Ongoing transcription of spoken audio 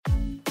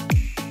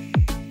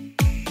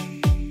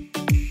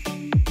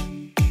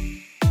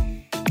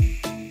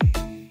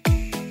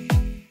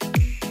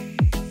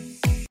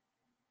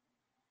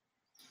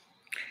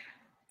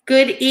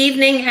Good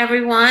evening,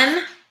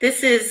 everyone.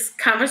 This is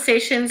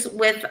Conversations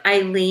with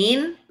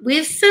Eileen. We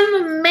have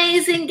some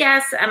amazing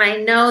guests, and I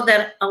know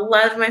that a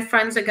lot of my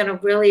friends are going to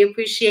really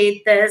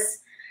appreciate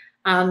this.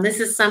 This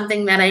is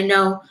something that I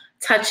know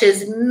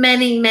touches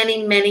many,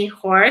 many, many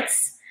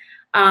hearts.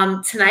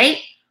 Tonight,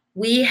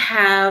 we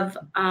have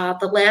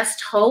the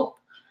Last Hope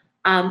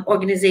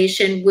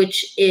organization,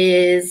 which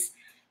is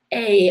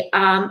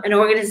an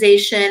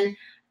organization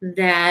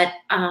that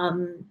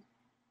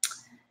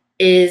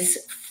is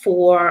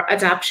for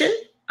adoption.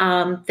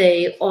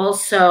 They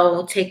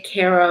also take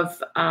care of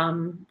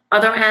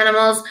other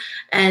animals,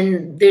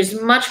 and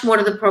there's much more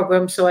to the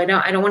program. So I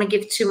don't want to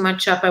give too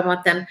much up. I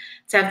want them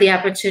to have the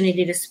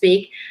opportunity to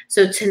speak.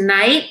 So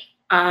tonight,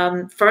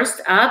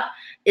 first up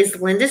is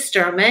Linda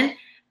Stuurman,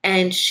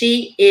 and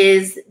she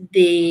is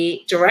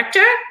the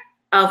director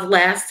of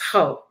Last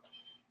Hope.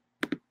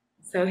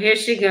 So here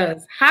she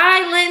goes.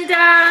 Hi, Linda.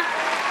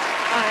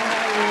 Hi,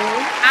 how are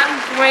you?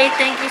 I'm great.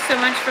 Thank you so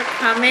much for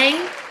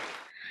coming.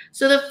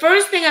 So the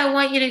first thing I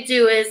want you to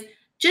do is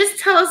just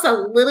tell us a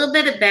little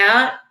bit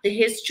about the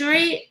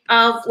history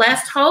of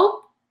Last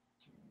Hope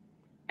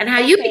and how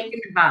you became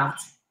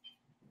involved.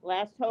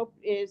 Last Hope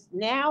is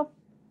now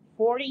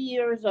 40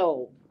 years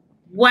old.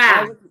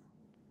 Wow.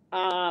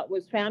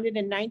 Was founded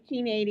in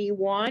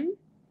 1981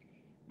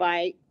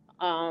 by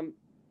a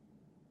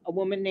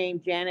woman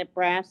named Janet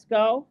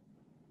Brasco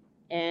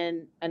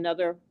and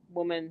another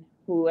woman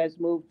who has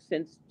moved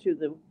since to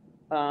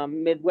the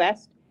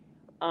Midwest.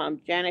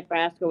 Janet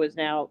Brasco is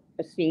now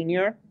a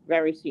senior,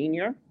 very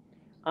senior.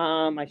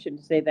 I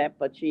shouldn't say that,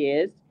 but she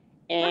is.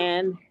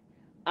 And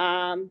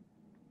I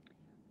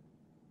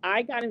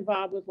got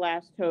involved with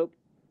Last Hope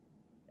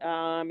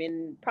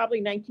in probably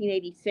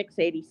 1986,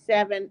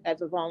 87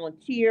 as a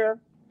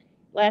volunteer.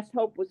 Last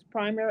Hope was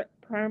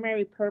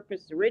primary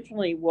purpose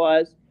originally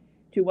was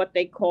to what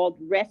they called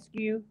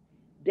rescue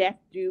death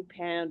due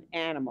pound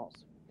animals.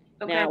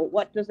 Okay. Now,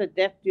 what does a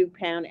death due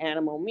pound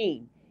animal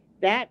mean?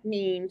 That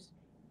means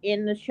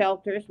in the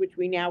shelters, which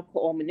we now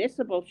call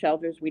municipal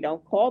shelters, we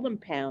don't call them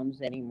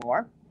pounds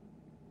anymore.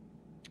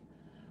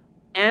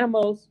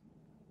 Animals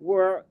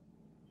were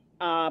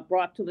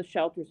brought to the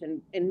shelters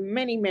in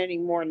many, many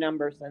more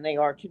numbers than they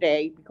are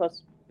today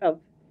because of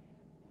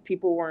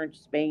people weren't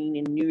spaying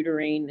and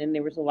neutering, and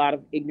there was a lot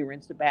of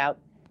ignorance about,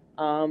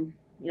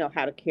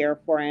 how to care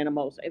for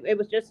animals. It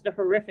was just a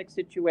horrific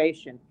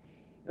situation.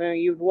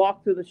 You'd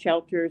walk through the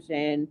shelters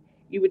and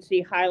you would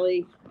see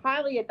highly,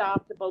 highly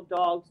adoptable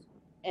dogs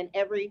in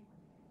every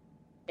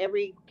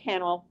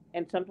kennel,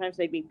 and sometimes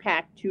they'd be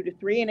packed 2 to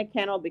 3 in a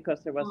kennel because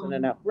there wasn't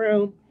enough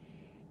room.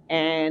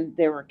 And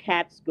there were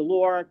cats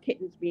galore,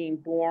 kittens being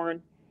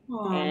born,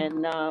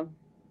 and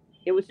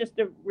it was just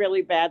a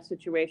really bad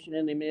situation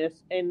in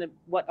the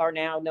what are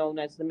now known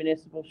as the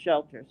municipal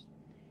shelters.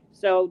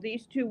 So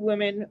these two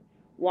women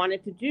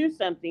wanted to do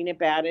something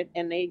about it,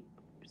 and they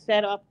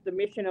set up the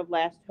mission of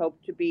Last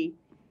Hope to be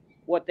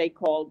what they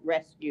called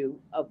rescue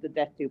of the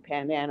death due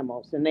pound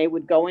animals. And they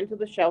would go into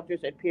the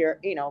shelters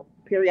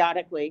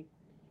periodically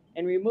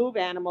and remove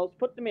animals,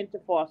 put them into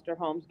foster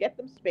homes, get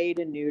them spayed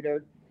and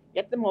neutered,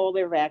 get them all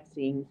their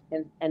vaccines,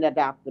 and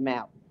adopt them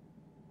out.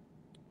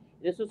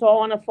 This was all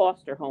on a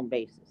foster home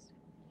basis.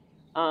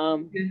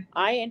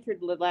 I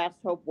entered the Last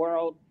Hope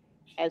world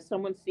as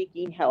someone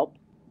seeking help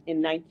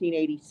in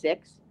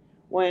 1986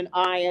 when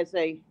I, as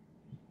a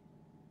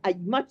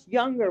much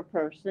younger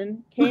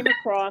person, came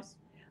across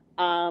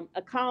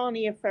a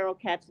colony of feral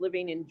cats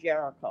living in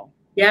Jericho.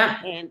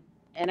 Yeah.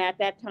 And at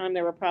that time,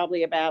 there were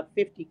probably about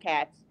 50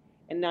 cats,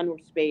 and none were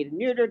spayed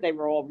and neutered. They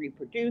were all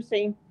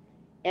reproducing.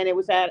 And it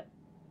was at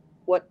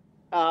what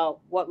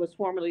was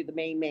formerly the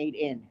Maid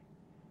Inn.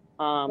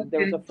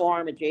 There was a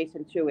farm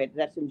adjacent to it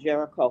that's in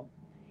Jericho.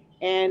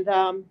 And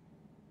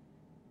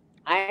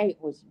I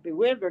was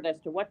bewildered as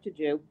to what to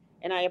do.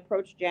 And I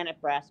approached Janet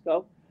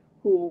Brasco,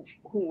 who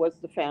was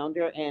the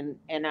founder, and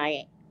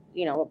I,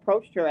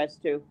 approached her as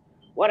to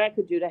what I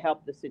could do to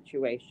help the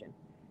situation.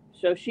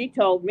 So she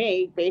told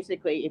me,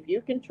 basically, if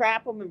you can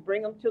trap them and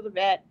bring them to the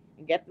vet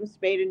and get them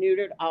spayed and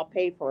neutered, I'll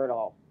pay for it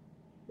all.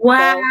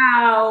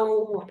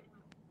 Wow.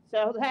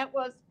 So that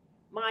was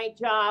my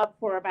job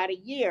for about a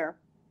year.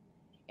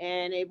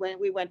 And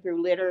we went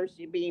through litters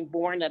being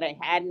born that I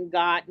hadn't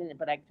gotten,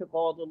 but I took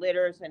all the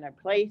litters and I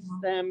placed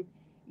them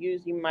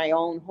using my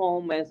own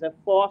home as a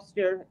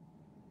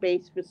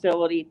foster-based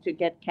facility to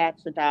get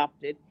cats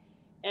adopted.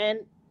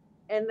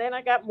 And then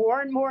I got more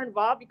and more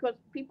involved because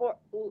people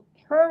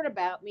heard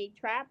about me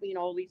trapping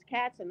all these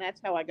cats, and that's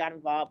how I got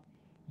involved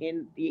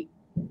in the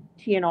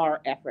TNR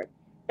effort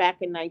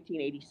back in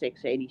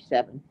 1986,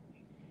 87.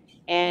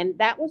 And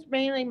that was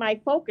mainly my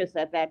focus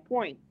at that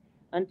point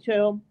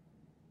until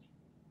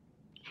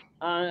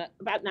about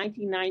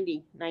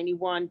 1990,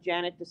 91,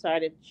 Janet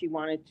decided she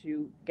wanted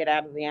to get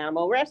out of the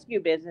animal rescue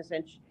business.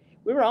 And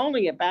we were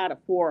only about a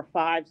 4 or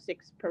 5,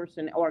 6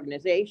 person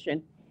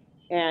organization,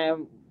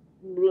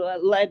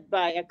 led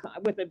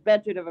with a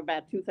budget of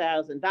about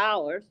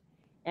 $2,000.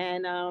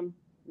 And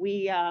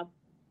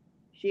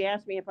she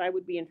asked me if I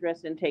would be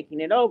interested in taking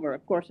it over.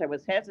 Of course, I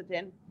was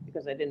hesitant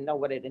because I didn't know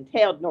what it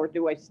entailed, nor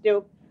do I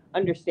still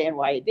understand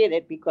why I did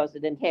it, because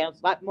it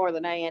entails a lot more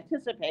than I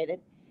anticipated.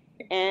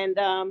 And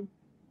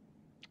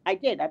I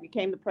did. I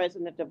became the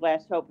president of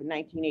Last Hope in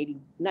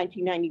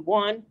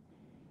 1991.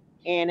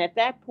 And at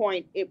that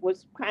point, it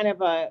was kind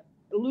of a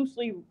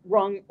loosely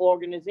run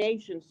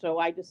organization. So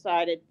I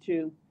decided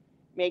to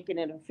make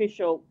an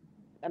official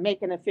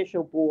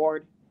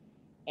board,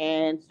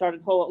 and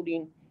started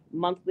holding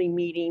monthly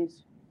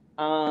meetings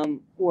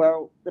where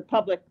the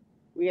public,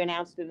 we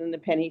announced it in the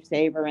Penny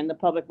Saver, and the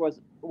public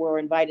were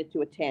invited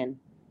to attend.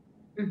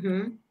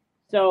 Mm-hmm.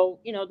 So,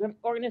 the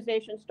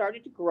organization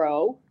started to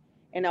grow,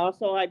 and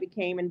also I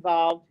became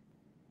involved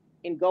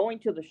in going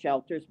to the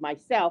shelters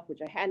myself,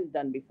 which I hadn't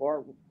done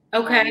before.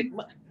 Okay.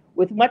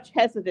 With much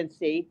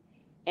hesitancy,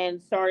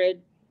 and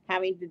started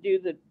having to do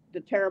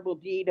the terrible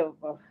deed of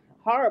a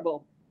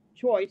horrible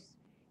choice,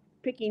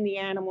 picking the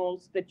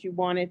animals that you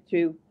wanted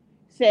to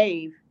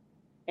save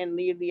and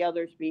leave the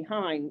others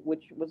behind,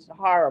 which was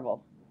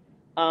horrible.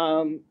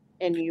 And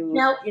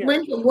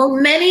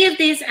were many of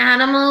these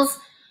animals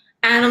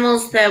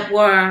that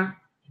were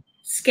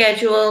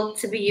scheduled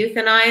to be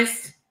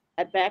euthanized?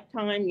 At that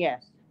time,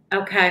 yes.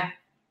 Okay.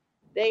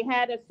 They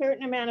had a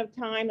certain amount of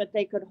time that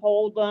they could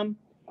hold them,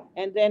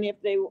 and then if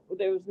there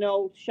was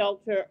no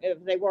shelter,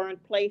 if they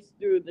weren't placed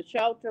through the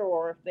shelter,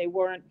 or if they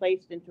weren't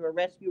placed into a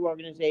rescue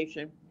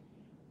organization,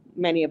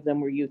 many of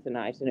them were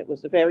euthanized, and it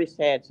was a very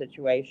sad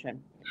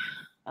situation.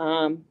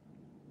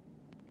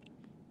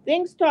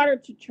 Things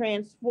started to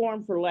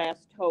transform for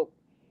Last Hope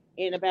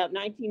in about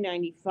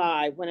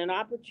 1995, when an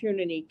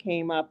opportunity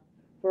came up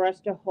for us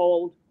to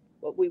hold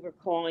what we were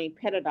calling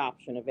pet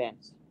adoption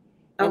events.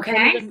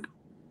 Okay.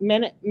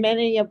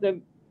 Many of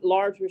the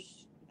larger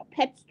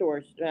pet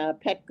stores,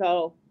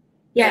 Petco,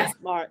 yes,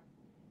 PetSmart,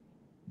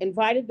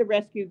 invited the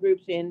rescue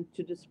groups in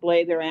to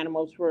display their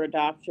animals for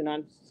adoption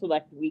on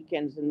select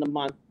weekends in the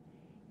month.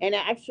 And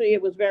actually,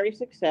 it was very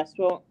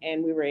successful,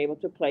 and we were able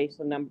to place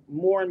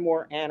more and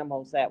more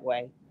animals that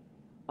way.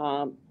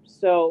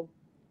 So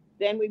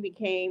then we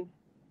became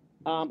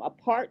a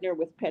partner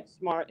with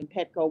PetSmart and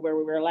Petco, where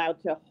we were allowed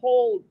to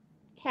hold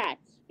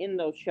cats in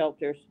those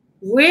shelters.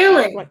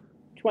 Really?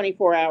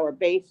 24-hour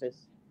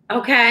basis.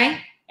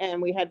 Okay.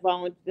 And we had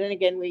then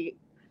again, we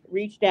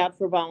reached out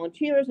for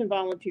volunteers, and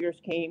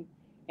volunteers came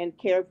and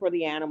cared for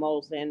the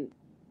animals, and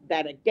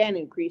that again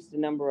increased the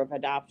number of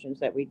adoptions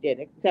that we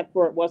did, except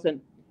for it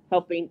wasn't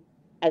helping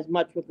as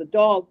much with the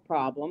dog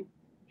problem.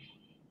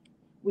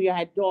 We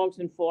had dogs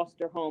in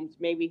foster homes,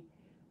 maybe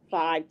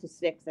 5 to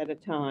 6 at a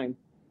time.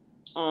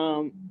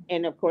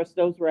 And of course,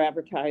 those were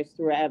adopted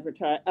through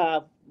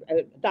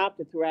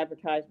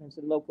advertisements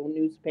in local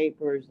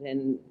newspapers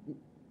and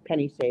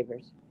penny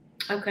savers.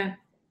 Okay.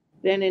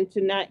 Then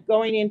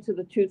going into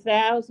the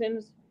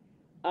 2000s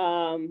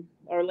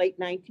or late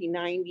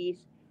 1990s,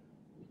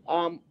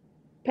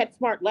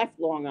 PetSmart left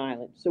Long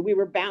Island, so we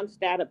were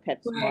bounced out of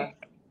PetSmart, right.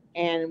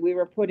 And we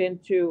were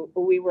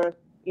we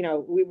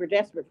were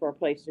desperate for a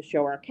place to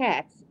show our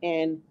cats,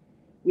 and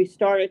we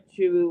started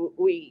to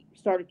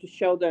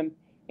show them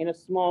in a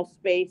small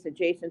space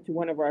adjacent to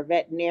one of our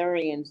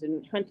veterinarians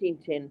in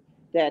Huntington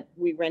that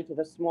we rented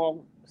a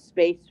small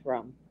space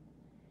from.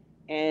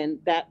 And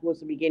that was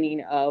the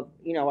beginning of,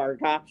 our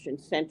adoption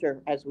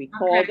center, as we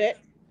called it.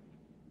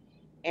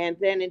 And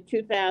then in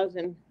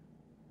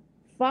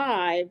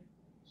 2005,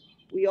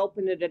 we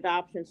opened an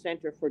adoption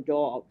center for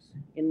dogs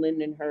in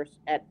Lindenhurst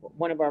at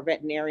one of our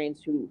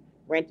veterinarians who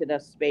rented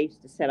us space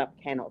to set up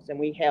kennels. And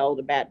we held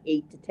about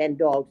 8 to 10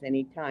 dogs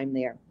any time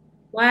there.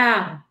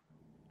 Wow.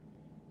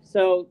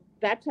 So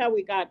that's how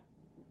we got,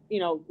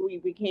 we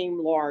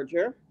became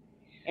larger.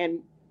 And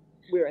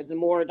the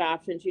more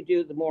adoptions you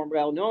do, the more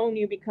well-known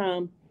you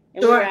become,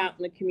 and sure. We're out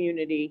in the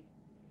community.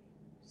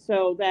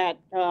 So that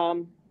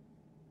about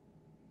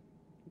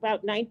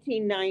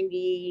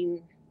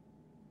 1990,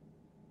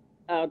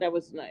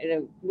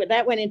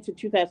 that went into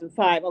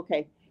 2005.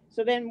 Okay,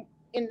 so then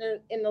in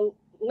the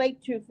late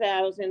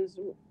 2000s,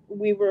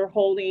 we were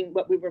holding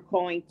what we were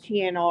calling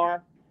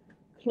TNR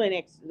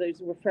clinics. Those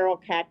were feral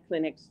cat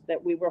clinics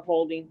that we were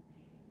holding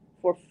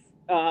for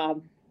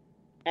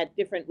at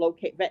different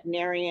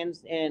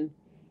veterinarians, and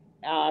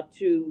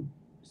to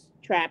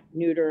trap,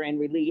 neuter, and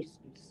release,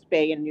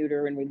 spay and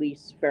neuter and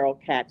release feral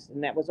cats.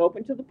 And that was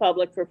open to the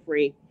public for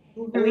free.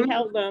 Mm-hmm. And we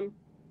held them,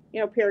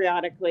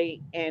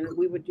 periodically, and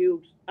we would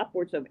do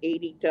upwards of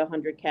 80 to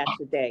 100 cats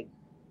a day.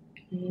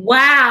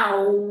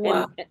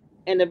 Wow.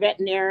 And the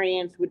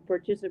veterinarians would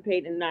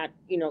participate and not,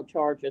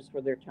 charge us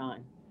for their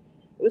time.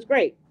 It was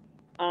great.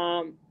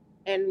 And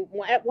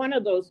at one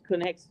of those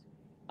clinics,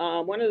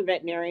 one of the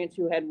veterinarians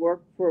who had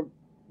worked for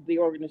the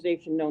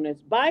organization known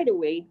as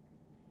Wantagh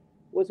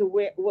was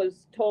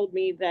told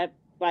me that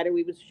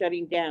Wantagh was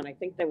shutting down. I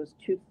think that was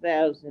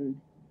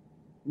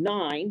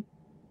 2009.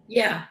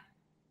 Yeah,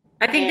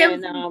 I think that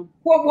was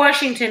Port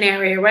Washington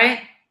area, right?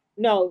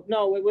 No,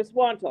 it was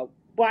Wantagh.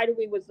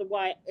 Wantagh was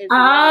okay.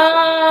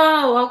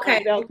 On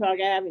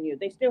Wantagh Avenue.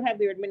 They still have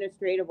their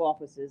administrative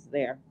offices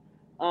there.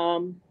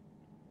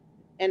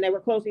 and they were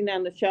closing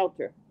down the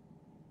shelter.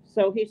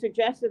 So he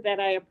suggested that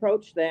I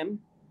approach them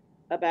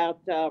about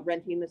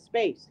renting the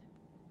space.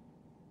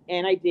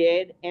 And I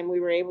did, and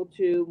we were able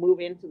to move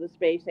into the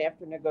space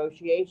after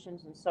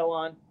negotiations and so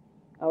on.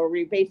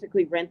 We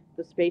basically rent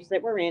the space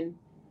that we're in,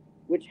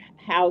 which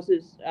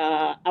houses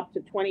up to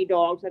 20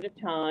 dogs at a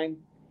time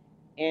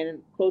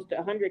and close to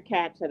 100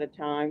 cats at a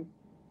time,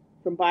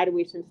 from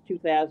Bidawee since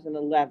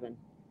 2011.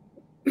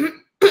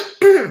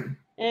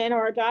 And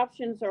our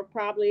adoptions are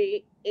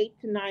probably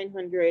 800 to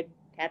 900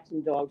 cats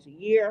and dogs a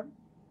year.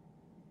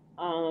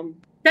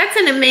 That's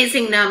an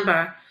amazing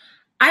number.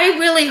 I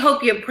really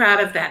hope you're proud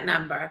of that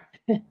number.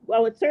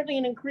 Well, it's certainly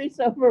an increase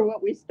over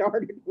what we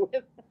started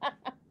with.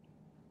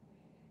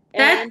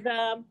 And,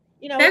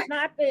 it's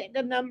not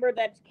the number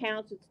that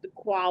counts, it's the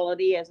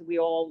quality, as we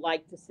all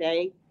like to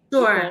say.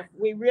 Sure.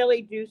 We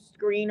really do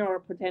screen our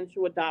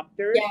potential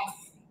adopters.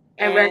 Yes.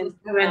 I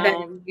read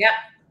that. Yep.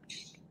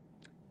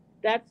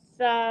 That's,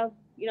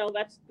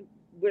 that's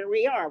where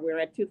we are. We're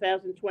at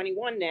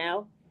 2021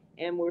 now,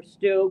 and we're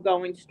still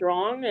going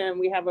strong. And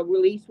we have a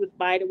release with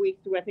Bidawee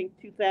through, I think,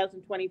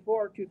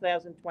 2024,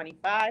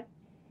 2025.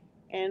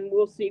 And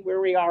we'll see where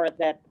we are at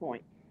that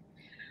point.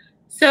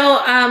 So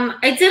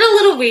I did a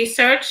little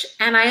research,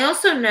 and I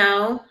also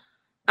know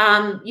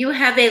you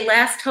have a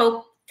Last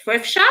Hope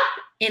thrift shop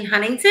in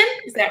Huntington.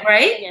 Is that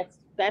right? Yes,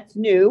 that's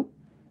new.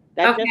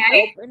 That's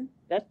okay. Just opened.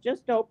 That's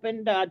just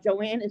opened.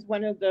 Joanne is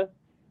one of the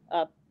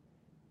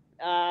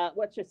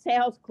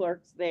sales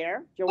clerks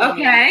there. Joanne.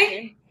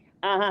 Okay.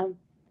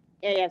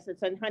 Yes,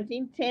 it's in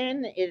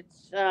Huntington.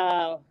 It's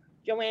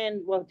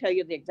Joanne will tell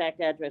you the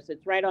exact address.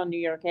 It's right on New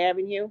York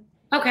Avenue.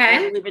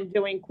 Okay. And we've been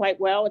doing quite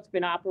well. It's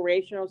been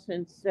operational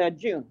since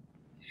June.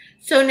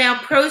 So now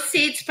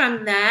proceeds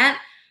from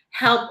that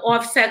help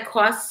offset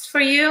costs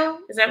for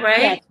you. Is that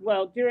right? Yes.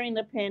 Well, during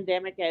the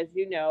pandemic, as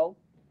you know,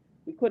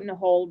 we couldn't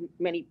hold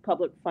many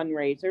public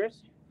fundraisers.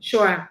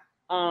 Sure.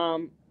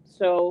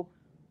 So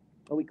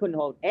we couldn't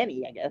hold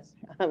any, I guess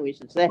we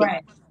should say.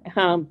 Right.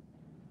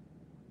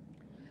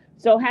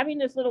 So having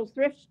this little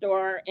thrift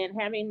store and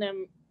having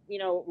them,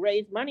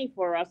 raise money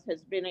for us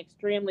has been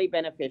extremely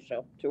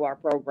beneficial to our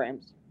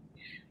programs.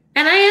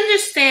 And I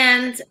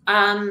understand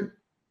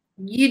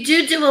you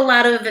do a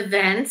lot of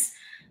events.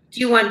 Do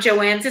you want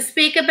Joanne to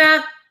speak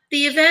about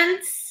the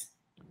events?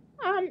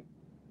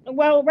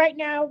 Well, right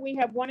now we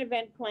have one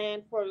event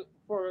planned for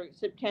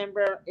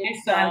September.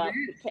 It's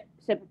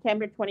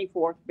September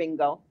 24th,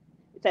 bingo.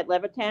 It's at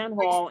Levittown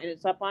Hall, and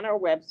it's up on our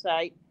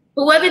website.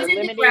 Whoever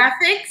did the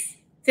graphics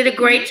did a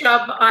great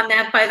job on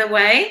that, by the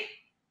way.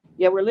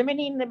 Yeah, we're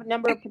limiting the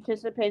number of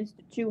participants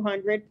to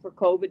 200 for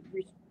COVID,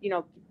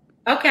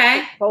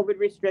 okay. COVID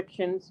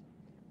restrictions.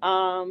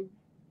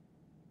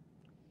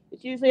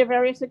 It's usually a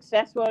very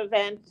successful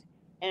event,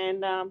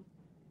 and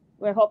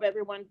we hope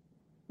everyone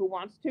who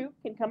wants to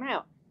can come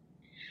out.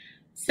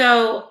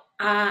 So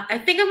I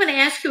think I'm going to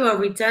ask you a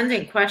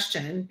redundant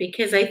question,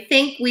 because I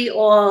think we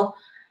all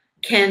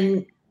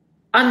can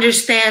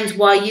understand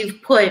why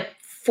you've put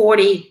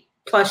 40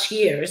 plus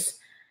years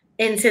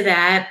into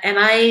that. And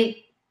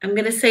I'm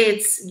going to say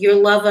it's your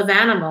love of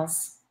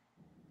animals.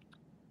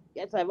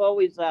 Yes, I've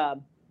always,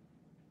 from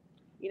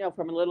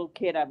a little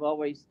kid, I've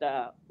always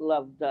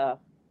loved,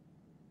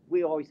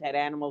 we always had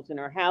animals in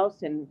our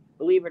house. And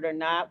believe it or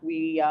not,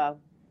 we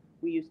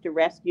used to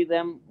rescue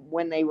them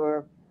when they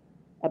were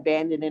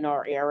abandoned in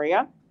our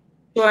area.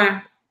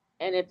 Sure.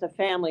 And it's a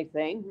family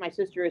thing. My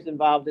sister is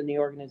involved in the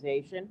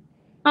organization.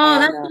 Oh,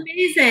 that's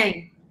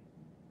amazing.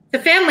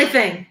 It's a family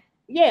thing.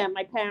 Yeah,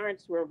 my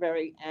parents were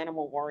very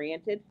animal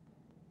oriented.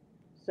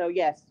 So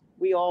yes,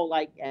 we all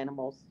like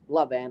animals,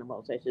 love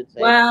animals, I should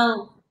say.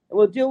 Well,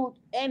 we'll do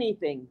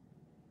anything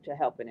to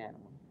help an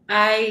animal.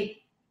 I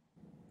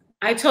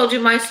told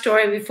you my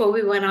story before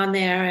we went on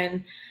there,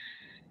 and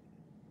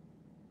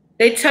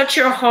they touch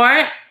your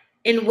heart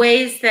in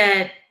ways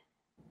that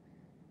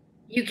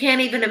you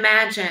can't even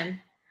imagine.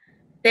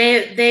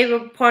 They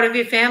were part of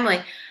your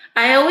family.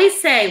 I always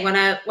say when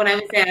I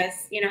was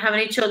asked, how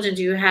many children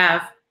do you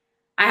have?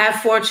 I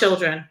have 4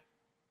 children.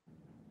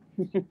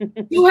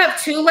 You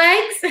have 2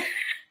 legs?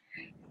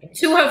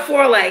 2 have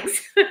 4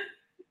 legs.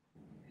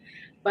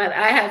 But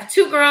I have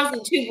 2 girls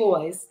and 2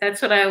 boys.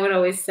 That's what I would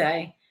always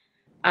say.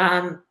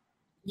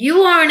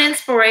 You are an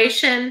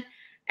inspiration,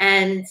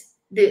 and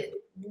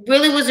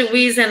really was a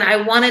reason I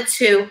wanted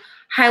to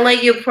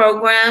highlight your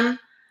program.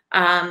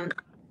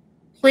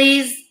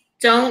 Please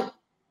don't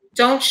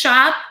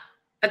shop,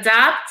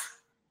 adopt.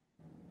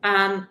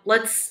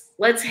 Let's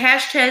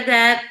hashtag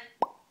that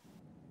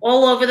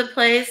all over the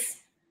place.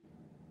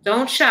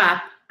 Don't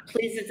shop,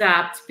 please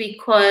adopt,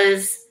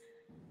 because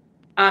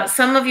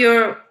some of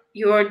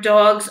your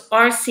dogs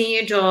are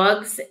senior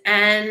dogs,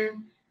 and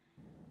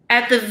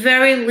at the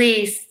very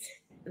least,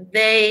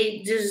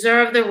 they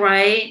deserve the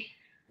right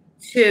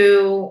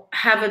to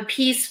have a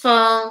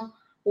peaceful,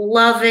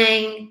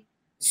 loving,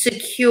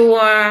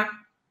 secure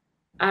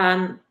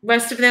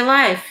rest of their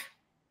life.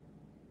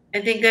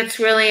 I think that's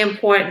really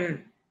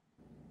important.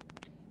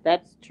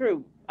 That's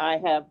true.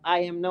 I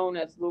am known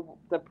as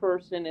the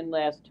person in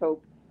Last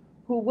Hope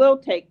who will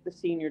take the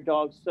senior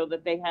dogs so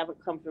that they have a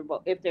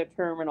comfortable, if they're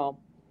terminal,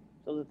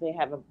 so that they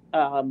have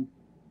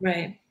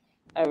right.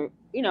 a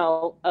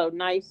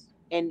nice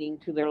ending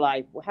to their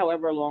life,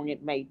 however long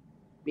it may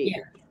be.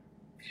 Yeah.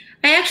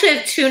 I actually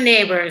have 2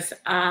 neighbors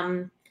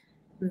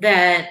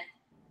that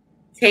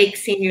take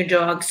senior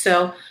dogs.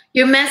 So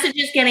your message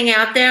is getting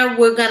out there.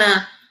 We're going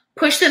to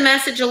push the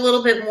message a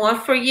little bit more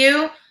for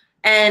you.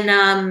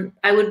 And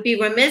I would be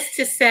remiss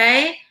to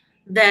say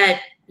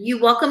that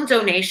you welcome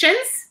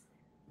donations.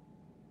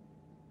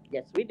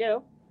 Yes, we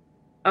do.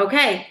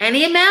 Okay.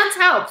 Any amount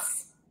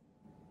helps.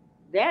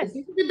 Yes.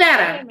 The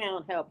better. Any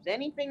amount helps.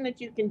 Anything that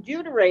you can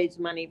do to raise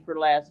money for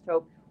Last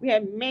Hope. We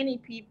have many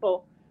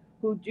people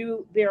who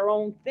do their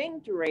own thing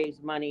to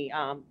raise money,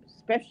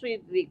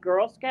 especially the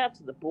Girl Scouts,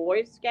 the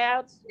Boy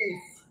Scouts.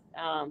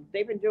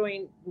 They've been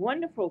doing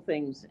wonderful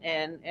things,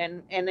 and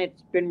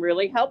it's been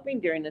really helping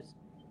during this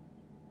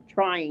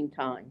trying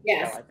time.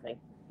 Yes. So I think.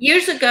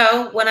 Years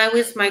ago, when I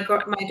was my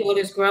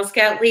daughter's Girl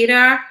Scout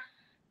leader,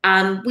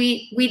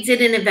 we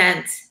did an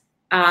event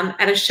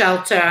at a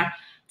shelter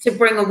to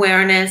bring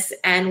awareness,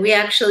 and we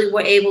actually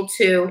were able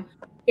to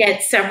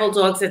get several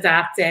dogs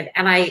adopted,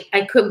 and I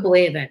couldn't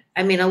believe it.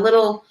 I mean, a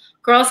little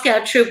Girl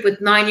Scout troop with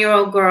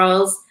 9-year-old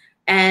girls,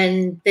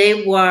 and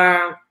they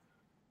were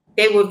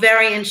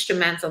very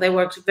instrumental. They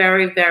worked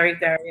very, very,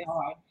 very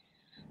hard.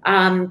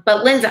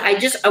 But Linda, I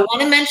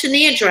want to mention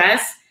the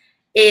address.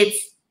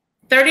 It's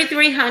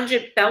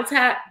 3300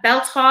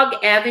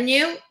 Wantagh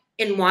Avenue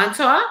in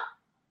Wantagh,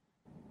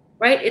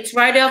 right? It's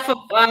right off of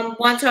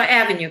Wantagh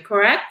Avenue,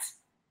 correct?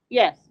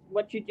 Yes.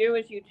 What you do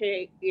is you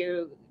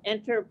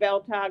enter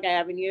Wantagh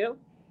Avenue,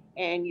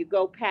 and you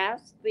go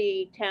past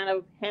the Town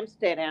of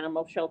Hempstead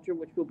Animal Shelter,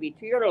 which will be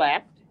to your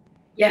left.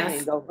 Yes.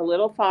 And go a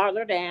little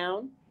farther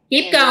down.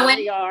 Keep going.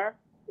 We are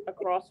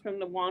across from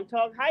the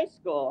Wantagh High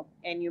School,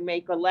 and you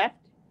make a left,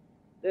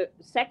 the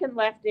second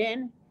left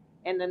in,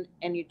 and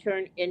you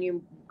turn and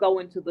you go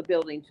into the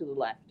building to the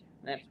left.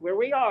 That's where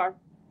we are.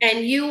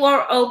 And you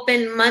are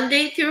open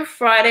Monday through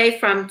Friday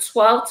from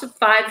 12 to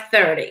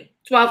 5:30.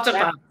 12 to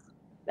 5.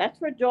 That's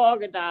for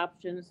dog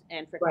adoptions,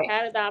 and for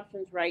cat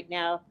adoptions right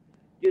now,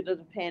 due to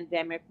the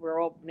pandemic,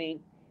 we're opening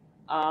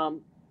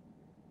 12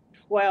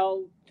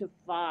 to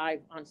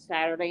 5 on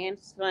Saturday and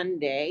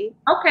Sunday.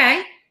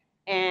 Okay.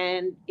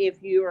 And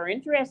if you are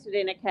interested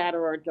in a cat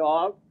or a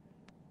dog,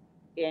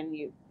 and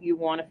you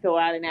want to fill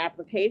out an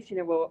application,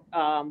 it will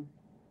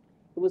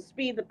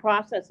speed the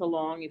process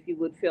along if you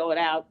would fill it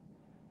out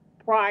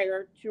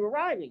prior to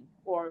arriving.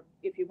 Or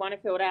if you want to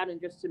fill it out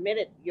and just submit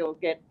it, you'll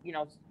get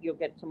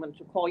someone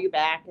to call you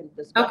back and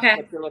discuss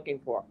what you're looking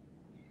for.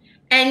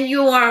 And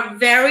your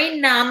very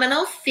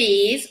nominal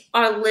fees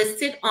are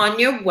listed on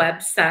your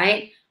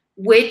website,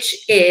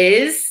 which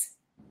is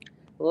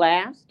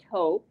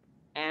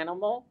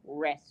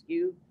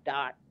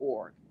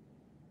lasthopeanimalrescue.org.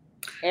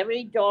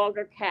 Every dog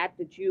or cat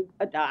that you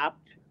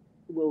adopt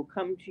will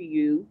come to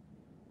you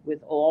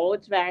with all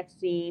its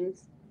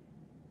vaccines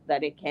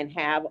that it can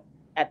have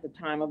at the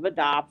time of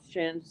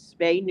adoption: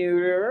 spay,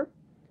 neuter,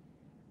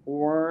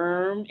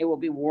 worm. It will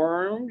be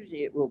wormed.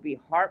 It will be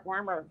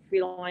heartworm or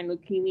feline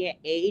leukemia,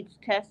 AIDS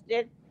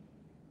tested,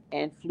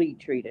 and flea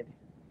treated.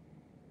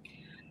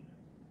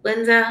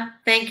 Linda,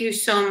 thank you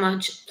so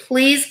much.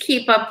 Please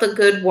keep up the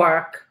good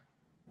work.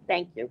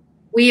 Thank you.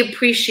 We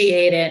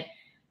appreciate it.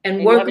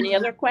 And you have any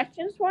other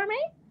questions for me?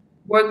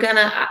 We're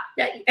gonna.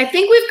 I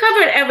think we've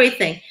covered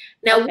everything.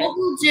 Now, what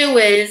we'll do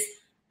is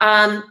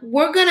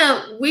we're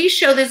gonna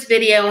re-show this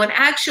video, and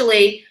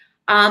actually,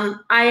 I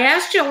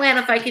asked Joanne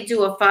if I could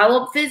do a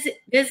follow-up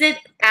visit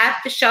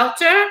at the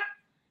shelter,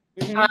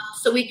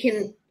 so we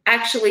can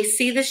actually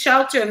see the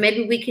shelter, and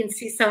maybe we can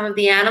see some of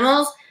the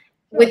animals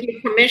with your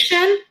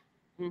permission.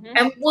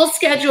 And we'll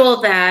schedule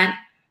that.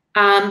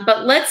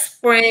 But let's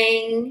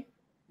bring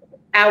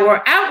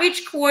our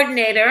outreach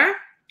coordinator,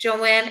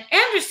 Joanne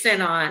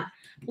Anderson, on.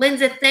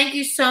 Linda, thank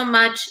you so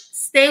much.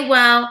 Stay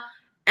well,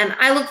 and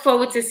I look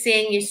forward to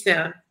seeing you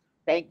soon.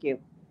 Thank you.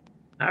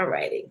 All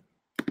righty.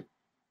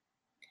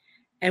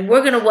 And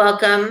we're going to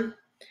welcome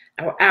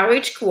our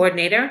outreach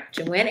coordinator,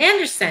 Joanne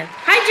Anderson.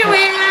 Hi,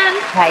 Joanne.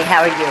 Hi,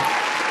 how are you?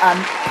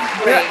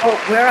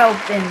 We're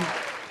open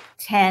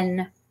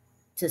 10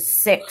 to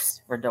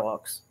 6 for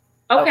dogs.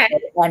 Okay.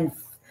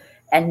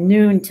 And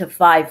noon to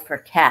 5 for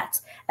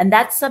cats. And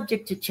that's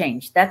subject to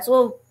change. That's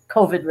all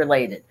COVID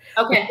related.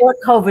 Okay. Before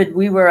COVID,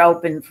 we were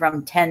open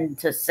from 10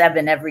 to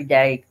 7 every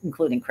day,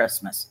 including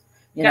Christmas.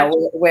 You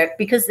know,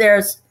 because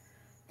there's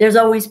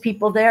always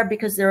people there,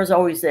 because there's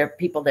always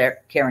people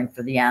there caring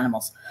for the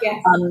animals.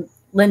 Yes.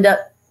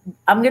 Linda,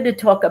 I'm going to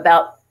talk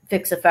about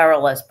Fix a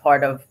Feral as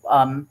part of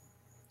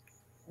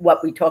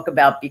what we talk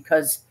about,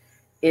 because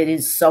it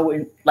is so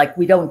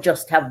we don't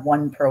just have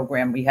one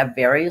program. We have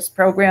various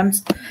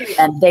programs,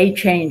 and they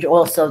change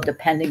also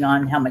depending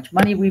on how much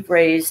money we've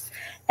raised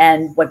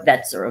and what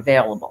vets are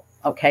available.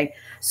 Okay.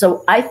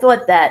 So I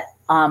thought that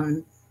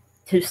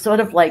to sort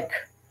of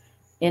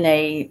in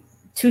a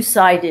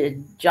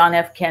two-sided John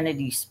F.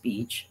 Kennedy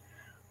speech,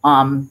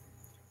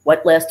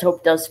 what Last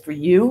Hope does for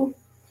you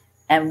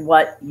and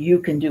what you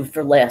can do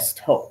for Last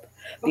Hope,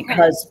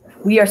 because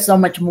we are so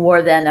much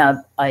more than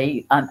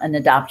an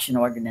adoption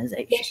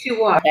organization. Yes,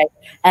 you are. Okay?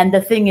 And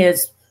the thing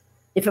is,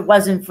 if it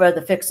wasn't for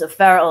the Fix a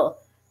Feral,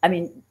 I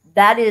mean,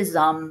 that is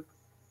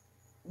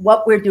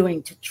what we're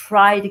doing to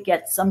try to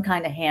get some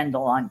kind of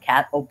handle on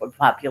cat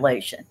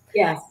overpopulation.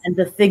 Yes. And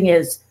the thing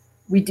is,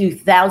 we do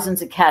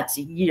thousands of cats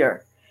a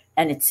year,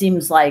 and it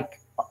seems like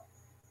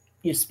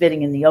you're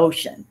spitting in the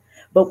ocean.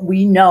 But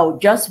we know,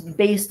 just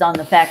based on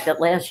the fact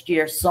that last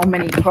year so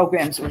many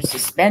programs were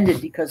suspended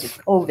because of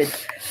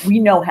COVID, we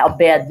know how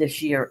bad this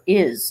year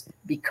is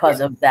because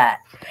of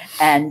that.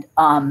 And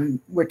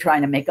we're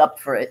trying to make up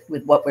for it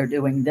with what we're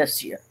doing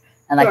this year.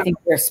 And I think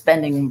we're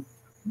spending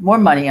more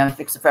money on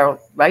Fix a Feral,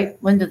 right,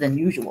 Linda, than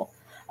usual.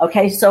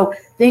 Okay, so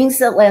things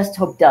that Last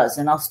Hope does,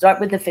 and I'll start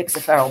with the Fix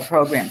a Feral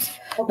programs.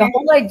 The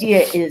whole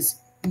idea is,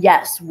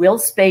 yes, we'll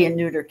spay and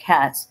neuter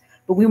cats,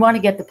 but we want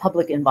to get the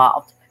public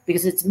involved,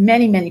 because it's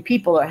many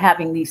people are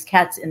having these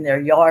cats in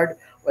their yard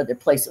or their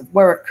place of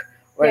work,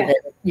 or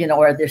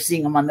or they're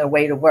seeing them on their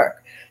way to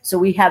work. So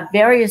we have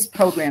various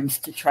programs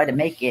to try to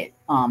make it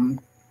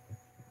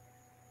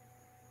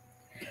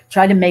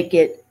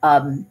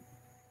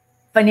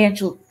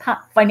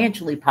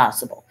financially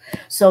possible.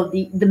 So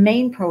the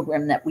main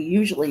program that we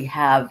usually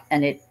have,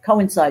 and it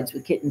coincides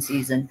with kitten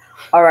season,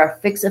 are our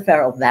Fix a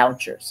Feral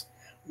vouchers,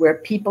 where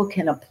people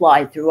can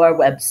apply through our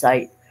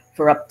website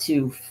for up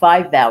to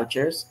 5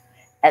 vouchers.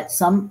 At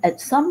some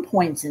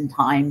points in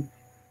time,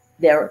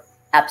 they're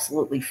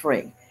absolutely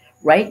free.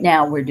 Right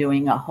now, we're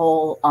doing a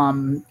whole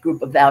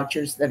group of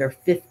vouchers that are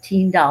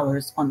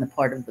 $15 on the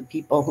part of the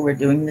people who are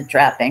doing the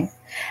trapping,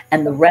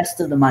 and the rest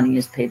of the money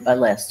is paid by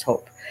Last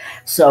Hope.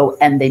 So,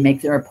 and they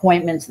make their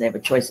appointments. They have a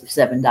choice of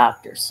 7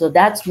 doctors. So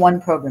that's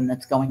one program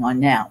that's going on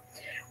now.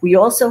 We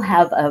also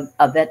have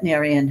a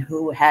veterinarian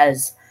who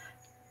has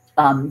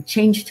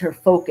changed her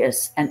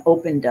focus and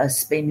opened a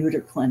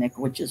spay-neuter clinic,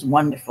 which is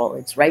wonderful.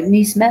 It's right in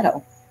East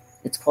Meadow.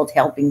 It's called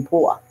Helping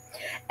Paw.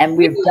 And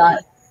we've done,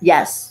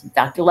 yes,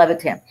 Dr.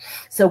 Levitan.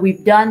 So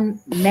we've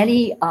done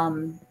many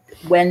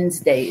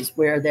Wednesdays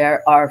where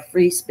there are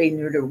free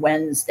spay-neuter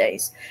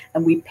Wednesdays,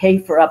 and we pay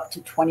for up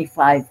to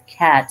 25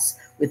 cats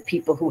with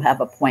people who have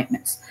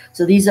appointments.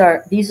 So these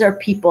are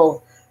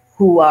people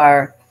who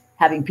are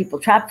having people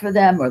trap for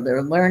them, or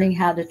they're learning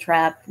how to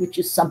trap, which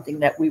is something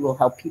that we will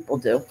help people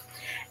do.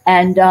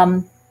 And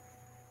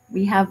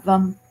we have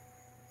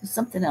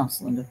something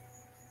else, Linda.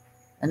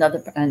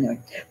 Anyway.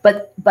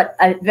 But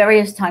at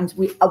various times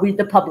we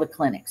the public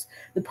clinics.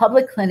 The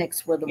public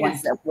clinics were the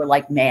ones that were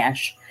like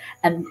MASH,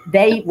 and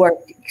they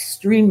worked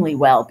extremely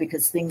well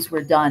because things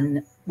were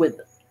done with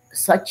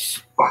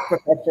such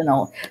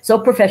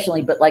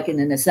professionally, but like in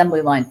an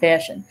assembly line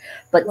fashion.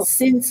 But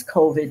since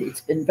COVID,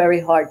 it's been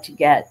very hard to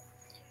get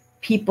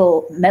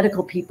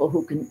medical people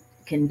who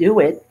can do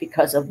it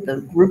because of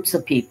the groups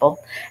of people.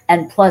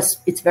 And plus,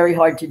 it's very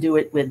hard to do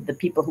it with the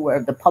people who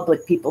are the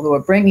public people who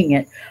are bringing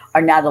it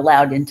are not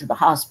allowed into the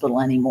hospital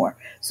anymore.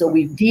 So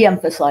we've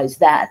de-emphasized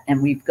that,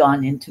 and we've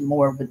gone into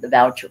more with the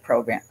voucher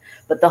program.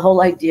 But the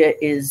whole idea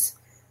is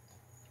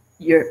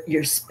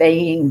you're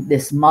spaying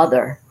this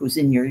mother who's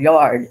in your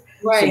yard.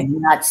 Right. So you're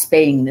not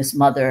spaying this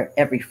mother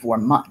every 4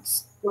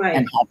 months. Right.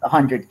 And have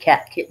 100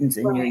 kittens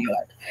in your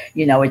yard.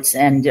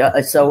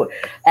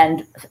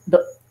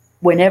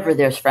 Whenever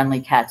there's friendly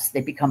cats,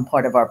 they become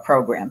part of our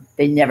program.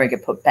 They never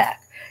get put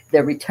back.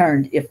 They're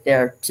returned if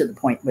they're to the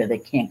point where they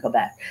can't go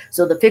back.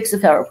 So the Fix a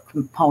Feral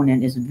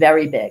component is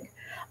very big.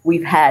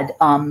 We've had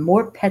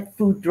more pet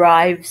food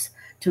drives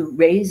to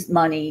raise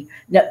money,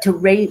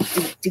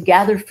 to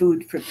gather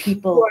food for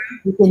people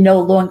who can no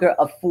longer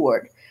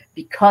afford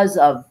because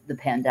of the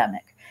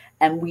pandemic.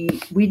 And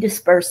we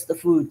disperse the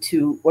food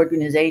to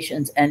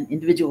organizations and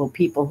individual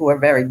people who are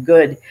very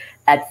good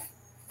at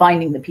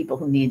finding the people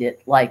who need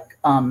it, like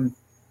Long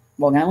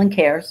Island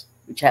Cares,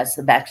 which has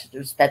the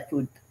Baxter's Pet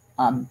Food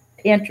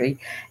Pantry,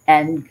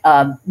 and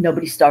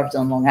Nobody Starves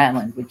on Long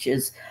Island, which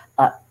is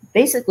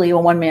basically a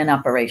one-man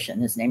operation.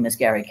 His name is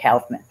Gary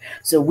Kaufman.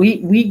 So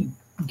we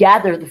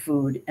gather the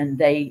food, and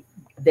they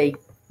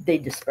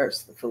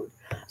disperse the food.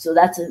 So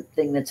that's a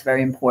thing that's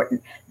very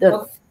important.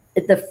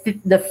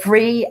 The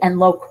free and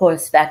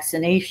low-cost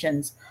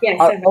vaccinations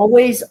are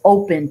always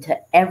open to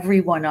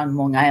everyone on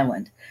Long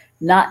Island.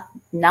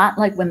 Not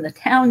like when the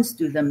towns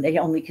do them, they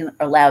only are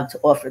allowed to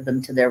offer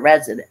them to their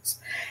residents.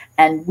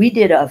 And we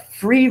did a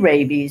free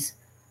rabies,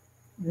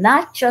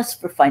 not just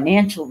for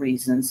financial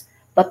reasons,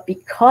 but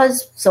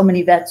because so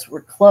many vets were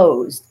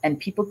closed and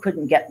people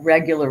couldn't get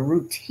regular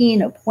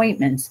routine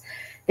appointments,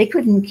 they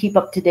couldn't keep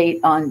up to date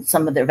on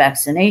some of their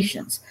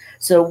vaccinations.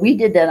 So we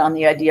did that on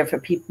the idea for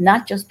people,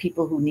 not just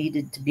people who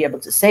needed to be able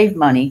to save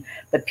money,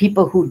 but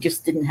people who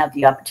just didn't have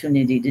the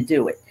opportunity to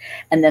do it.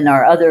 And then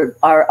our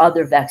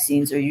other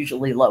vaccines are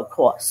usually low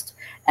cost,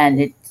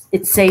 and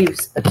it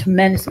saves a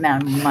tremendous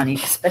amount of money,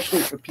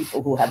 especially for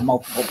people who have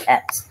multiple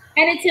pets.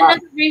 And it's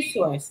another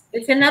resource.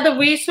 It's another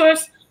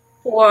resource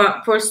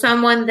for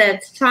someone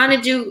that's trying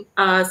to do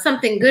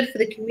something good for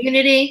the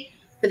community,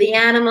 for the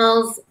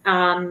animals,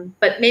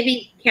 but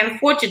maybe can't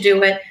afford to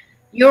do it.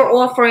 you're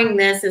offering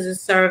this as a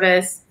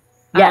service.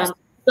 Yes.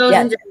 Those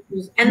Yes.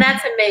 individuals, and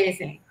that's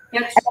amazing.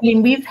 I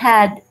mean, we've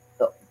had,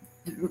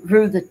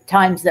 through the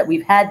times that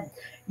we've had,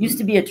 used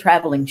to be a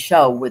traveling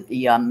show with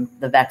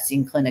the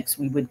vaccine clinics.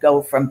 We would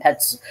go from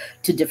pets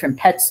to different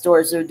pet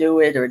stores or do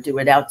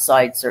it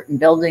outside certain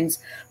buildings.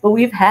 But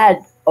we've had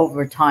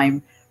over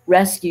time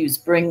rescues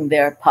bring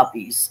their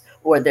puppies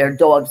or their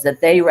dogs that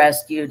they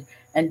rescued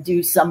and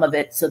do some of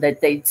it so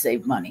that they'd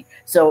save money.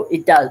 So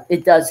it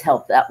does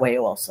help that way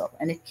also.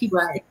 And it keeps,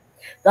 Right.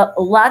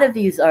 a lot of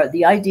these are,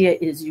 the idea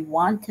is you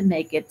want to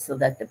make it so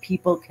that the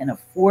people can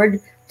afford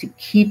to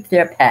keep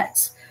their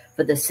pets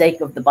for the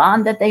sake of the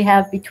bond that they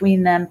have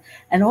between them,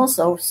 and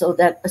also so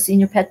that a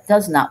senior pet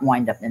does not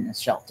wind up in this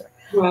shelter.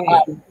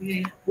 Right.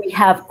 We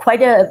have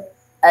quite a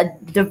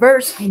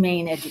diverse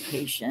humane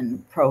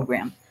education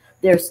program.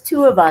 There's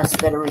 2 of us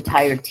that are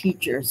retired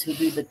teachers who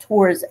do the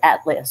tours at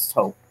Last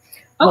Hope.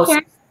 Okay.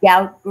 Most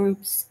scout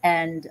groups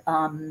and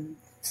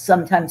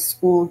sometimes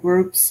school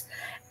groups,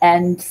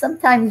 and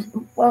sometimes,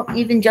 well,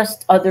 even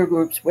just other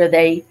groups where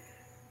they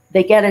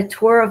get a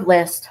tour of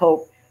Last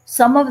Hope.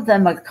 Some of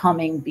them are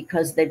coming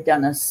because they've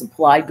done a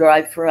supply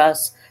drive for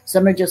us.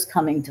 Some are just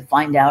coming to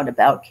find out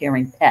about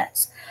caring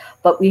pets.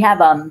 But we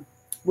have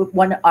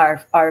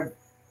our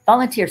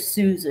volunteer,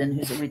 Susan,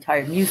 who's a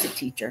retired music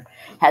teacher,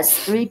 has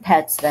 3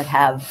 pets that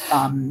have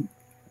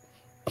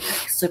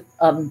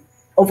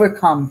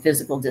overcome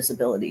physical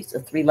disabilities. A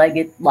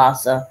 3-legged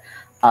Lhasa,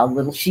 a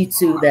little Shih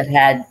Tzu that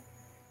had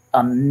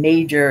a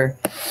major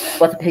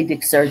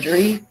orthopedic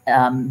surgery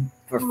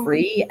for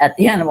free at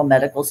the Animal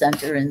Medical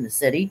Center in the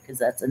city, because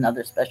that's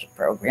another special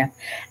program,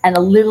 and a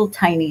little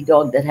tiny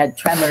dog that had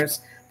tremors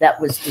that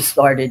was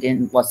discarded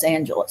in Los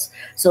Angeles.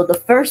 So the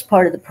first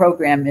part of the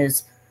program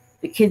is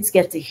the kids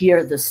get to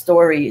hear the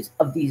stories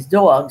of these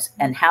dogs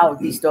and how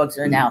these dogs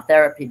are now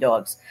therapy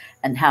dogs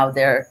and how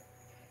they're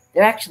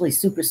actually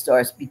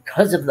superstars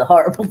because of the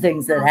horrible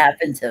things that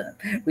happened to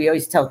them. We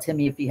always tell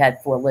Timmy if he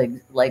had 4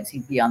 legs,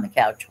 he'd be on the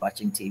couch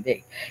watching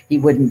TV. He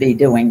wouldn't be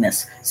doing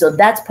this. So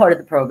that's part of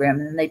the program.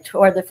 And then they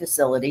tour the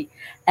facility.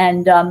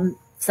 And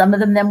some of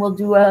them then will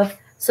do a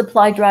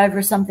supply drive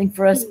or something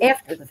for us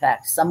after the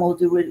fact. Some will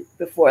do it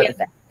before the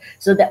fact.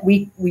 So that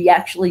we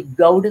actually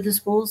go to the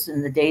schools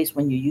in the days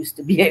when you used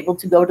to be able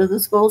to go to the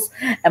schools.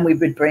 And we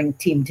would bring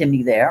Team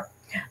Timmy there.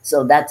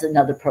 So that's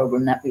another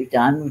program that we've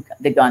done.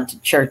 They've gone to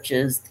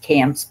churches,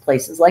 camps,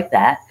 places like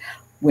that,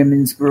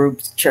 women's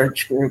groups,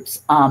 church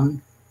groups.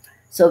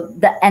 So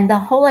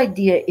the whole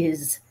idea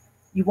is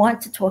you want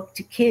to talk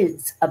to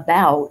kids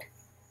about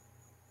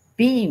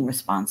being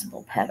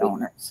responsible pet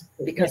owners,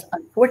 because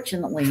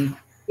unfortunately,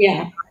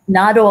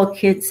 not all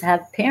kids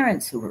have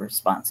parents who are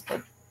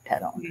responsible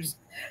pet owners.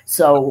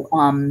 So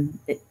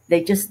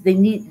they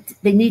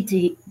need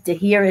to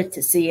hear it,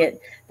 to see it,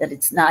 that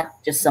it's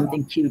not just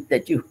something cute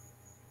that you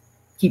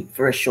keep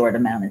for a short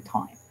amount of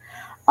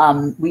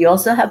time. We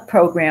also have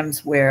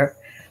programs where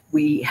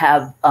we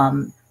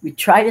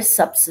try to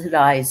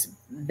subsidize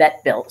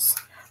vet bills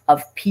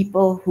of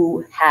people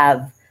who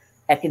have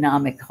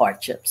economic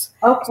hardships.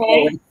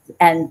 Okay.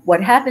 And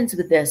what happens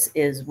with this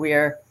is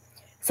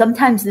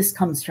sometimes this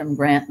comes from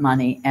grant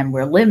money, and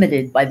we're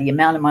limited by the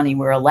amount of money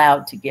we're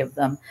allowed to give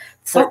them.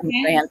 Certain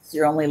grants,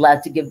 you're only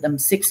allowed to give them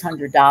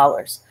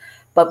 $600.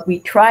 But we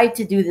try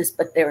to do this,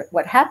 but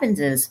what happens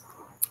is,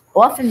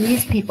 often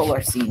these people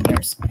are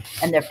seniors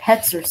and their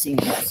pets are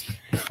seniors.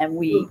 And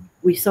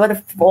we sort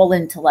of fall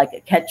into like a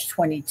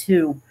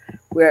catch-22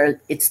 where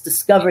it's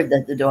discovered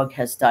that the dog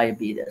has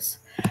diabetes.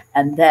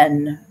 And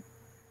then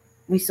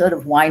we sort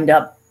of wind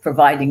up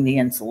providing the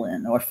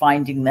insulin or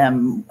finding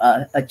them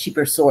a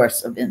cheaper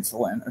source of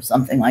insulin or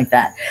something like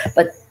that.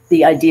 But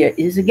the idea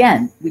is,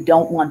 again, we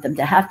don't want them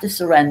to have to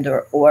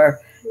surrender, or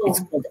it's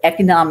called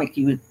economic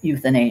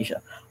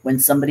euthanasia, when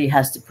somebody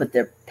has to put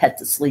their pet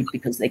to sleep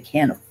because they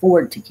can't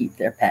afford to keep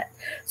their pet.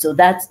 So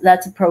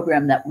that's a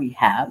program that we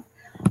have.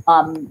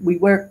 We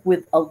work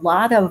with a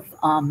lot of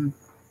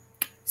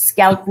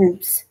scout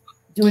groups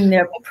doing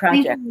their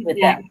project with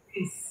them.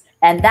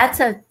 And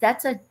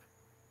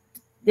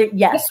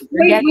yes.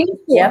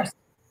 Yep.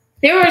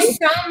 There are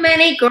so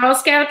many Girl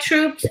Scout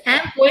troops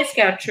and Boy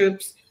Scout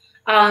troops,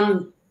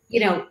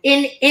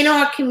 in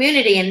our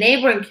community and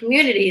neighboring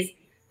communities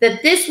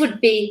that this would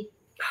be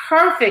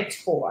perfect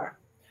for.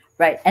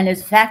 Right. And in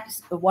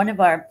fact, it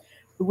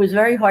was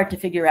very hard to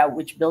figure out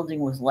which building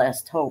was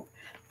Last Hope.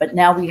 But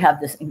now we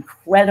have this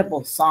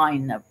incredible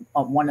sign that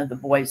one of the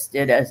boys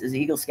did as his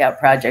Eagle Scout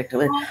project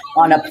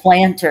on a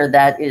planter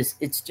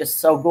it's just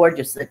so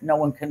gorgeous that no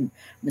one can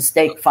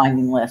mistake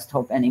finding Last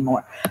Hope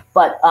anymore.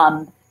 But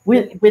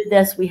with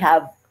this, we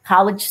have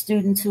college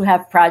students who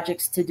have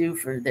projects to do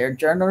for their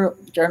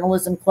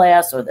journalism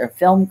class or their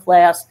film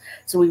class.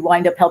 So we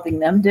wind up helping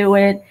them do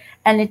it.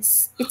 And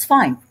it's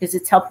fine because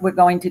it's help. We're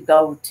going to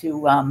go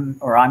to,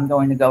 or I'm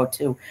going to go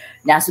to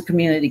Nassau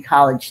Community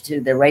College to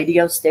the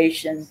radio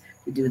station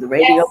to do the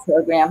radio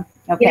program.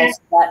 Okay,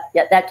 so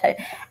that type.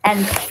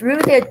 And through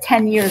the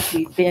 10 years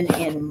we've been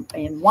in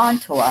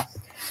Wantagh,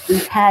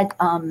 we've had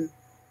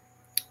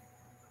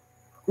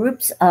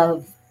groups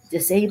of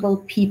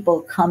disabled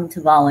people come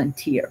to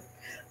volunteer.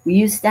 We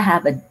used to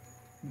have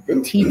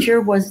the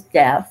teacher was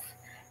deaf,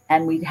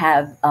 and we'd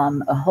have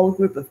a whole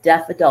group of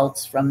deaf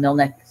adults from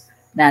Millneck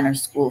Manor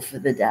School for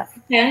the Deaf.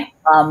 Okay.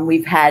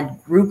 We've had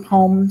group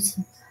homes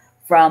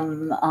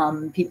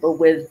from people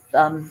with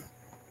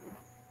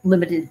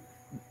with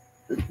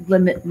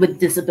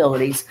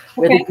disabilities,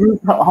 where the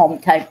group home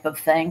type of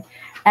thing,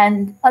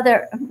 and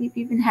we've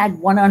even had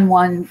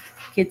one-on-one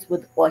kids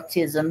with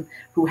autism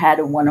who had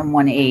a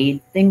one-on-one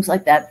aid, things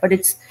like that. But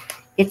it's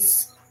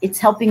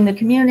helping the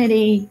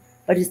community,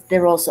 but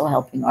they're also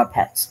helping our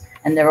pets,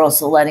 and they're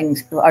also letting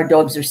our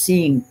dogs are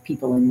seeing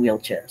people in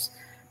wheelchairs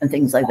and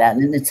things like that,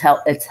 and it's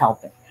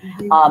helping.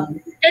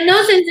 And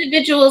those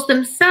individuals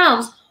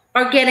themselves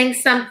are getting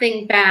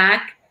something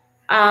back.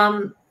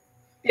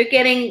 They're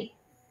getting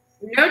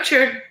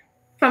nurtured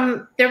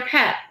from their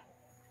pet.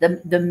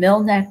 The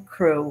Millneck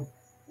crew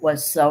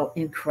was so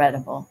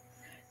incredible.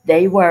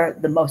 They were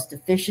the most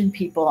efficient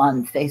people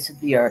on the face of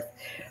the earth.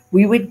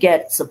 We would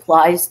get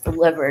supplies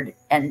delivered,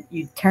 and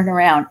you'd turn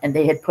around, and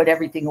they had put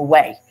everything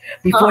away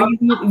before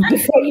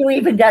you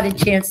even got a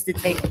chance to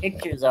take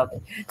pictures of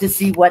it to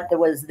see what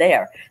was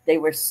there. They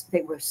were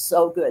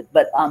so good,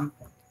 but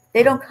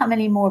they don't come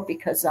anymore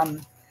because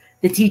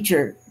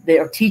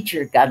their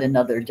teacher got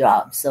another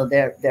job, so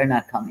they're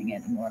not coming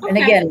anymore. Okay. And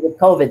again, with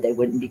COVID, they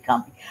wouldn't be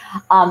coming.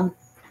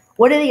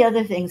 One of the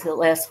other things that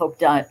Last Hope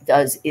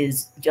does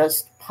is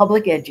just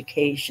public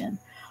education.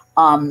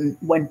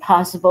 When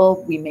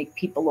possible, we make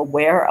people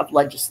aware of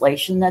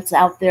legislation that's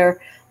out there,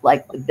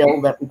 like the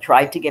bill that we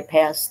tried to get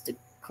passed to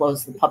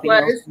close the puppy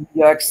mills in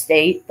New York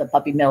State, the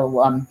puppy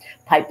mill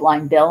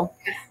pipeline bill.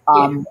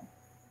 I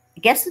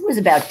guess it was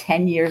about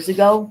 10 years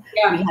ago.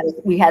 Yeah.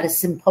 We had a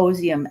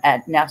symposium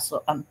at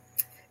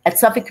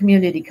Suffolk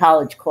Community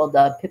College called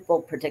the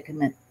Pitbull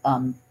Predicament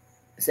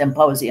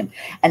Symposium,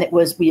 and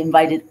we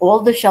invited all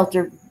the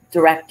shelter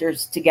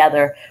directors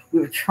together. We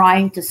were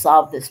trying to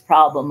solve this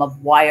problem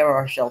of why are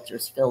our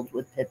shelters filled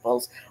with pit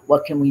bulls?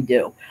 What can we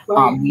do?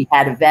 Right. We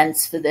had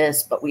events for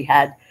this, but we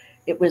had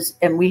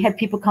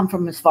people come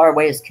from as far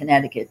away as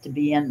Connecticut to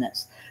be in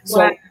this. So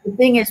right. The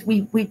thing is,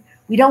 we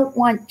don't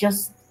want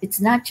it's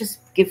not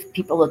just give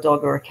people a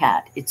dog or a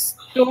cat. It's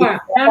the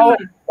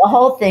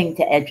whole thing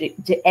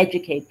to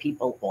educate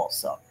people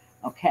also.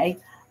 Okay.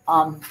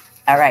 All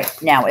right.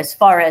 Now, as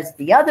far as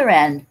the other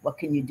end, what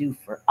can you do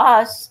for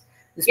us?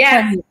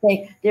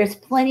 There's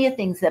plenty of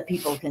things that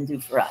people can do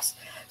for us.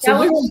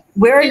 So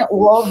we're an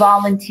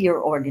all-volunteer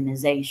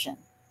organization.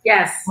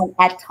 Yes. And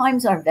at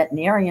times, our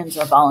veterinarians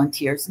are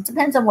volunteers. It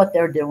depends on what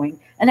they're doing.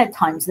 And at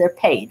times, they're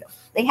paid.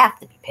 They have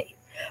to be paid.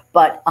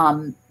 But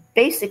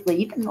basically,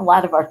 even a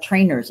lot of our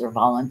trainers are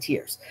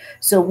volunteers.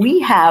 So we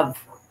have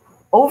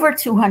over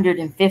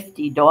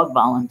 250 dog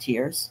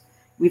volunteers.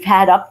 We've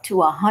had up to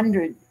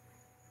 100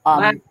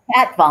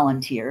 cat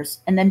volunteers,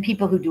 and then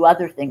people who do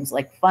other things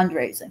like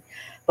fundraising.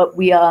 But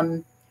we've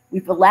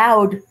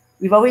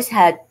always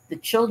had the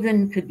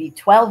children could be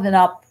 12 and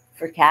up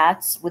for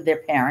cats with their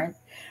parent.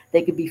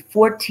 They could be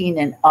 14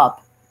 and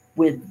up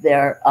with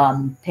their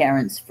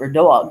parents for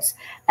dogs.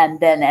 And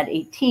then at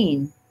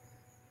 18,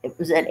 it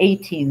was at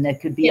 18 that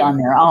could be on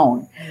their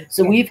own.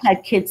 So we've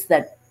had kids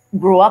that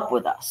grew up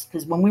with us,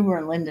 because when we were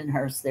in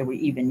Lindenhurst, they were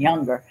even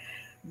younger,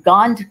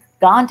 gone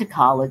to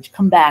college,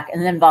 come back,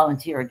 and then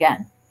volunteer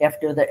again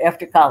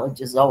after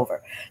college is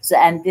over. So,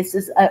 and this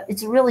is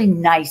it's a really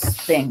nice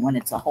thing when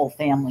it's a whole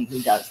family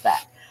who does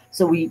that.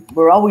 So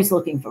we're always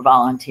looking for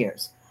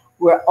volunteers.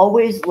 We're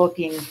always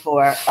looking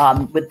for,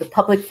 with the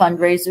public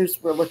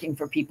fundraisers, we're looking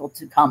for people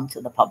to come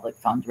to the public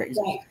fundraisers.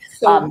 Right.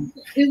 So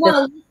we want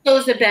to list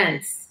those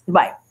events.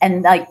 Right.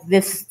 And like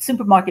this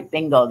supermarket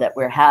bingo that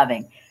we're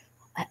having,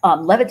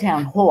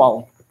 Levittown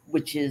Hall,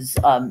 which is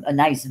a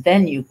nice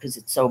venue because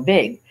it's so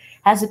big,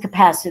 has a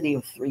capacity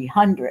of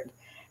 300.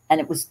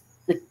 And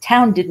the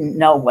town didn't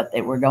know what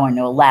they were going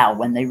to allow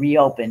when they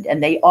reopened.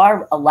 And they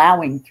are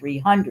allowing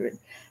 300,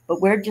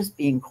 but we're just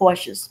being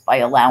cautious by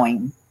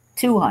allowing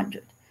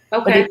 200.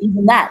 Okay. But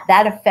even that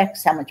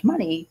affects how much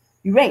money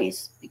you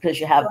raise, because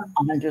you have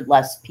 100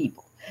 less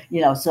people.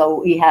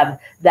 So we have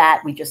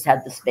that. We just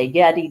had the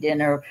spaghetti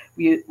dinner.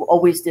 We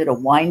always did a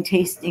wine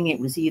tasting. It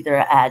was either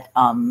at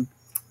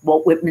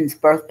Walt Whitman's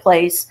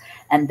birthplace,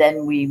 and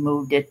then we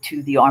moved it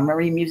to the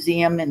Armory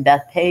Museum in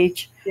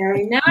Bethpage.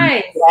 Very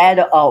nice.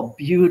 Oh,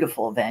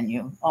 beautiful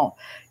venue. Oh,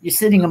 you're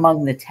sitting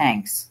among the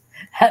tanks.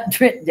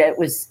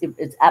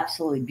 It's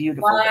absolutely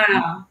beautiful.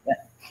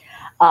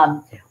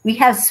 Wow. We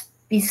have,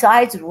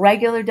 besides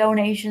regular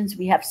donations,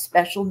 we have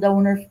special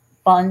donor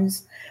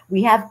funds.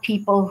 We have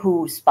people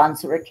who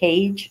sponsor a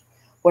cage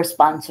or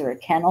sponsor a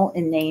kennel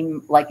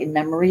in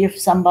memory of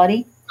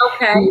somebody.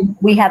 Okay.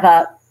 We have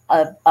a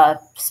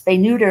spay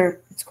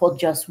neuter. It's called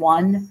Just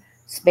One.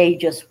 Spay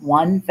just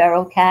one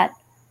feral cat,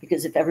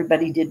 because if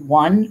everybody did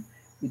one,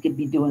 we could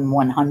be doing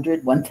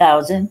 100,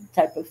 1,000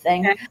 type of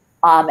thing. Okay.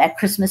 At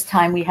Christmas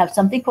time, we have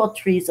something called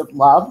Trees of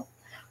Love,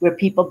 where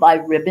people buy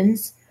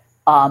ribbons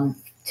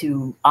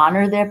to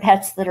honor their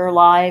pets that are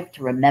alive,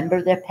 to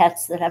remember their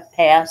pets that have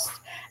passed,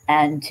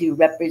 and to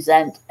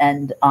represent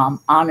and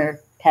honor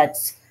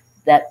pets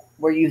that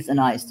were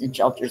euthanized in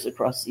shelters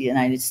across the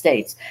United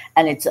States.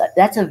 And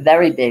that's a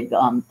very big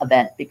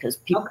event, because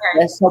people,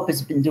 Last Hope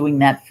has been doing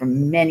that for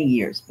many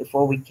years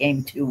before we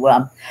came to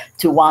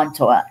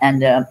Wantagh,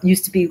 and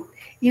used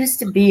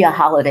to be a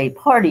holiday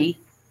party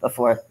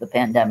before the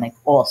pandemic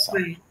also.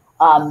 Right.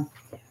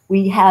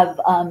 We have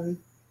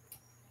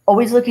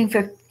always looking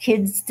for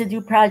kids to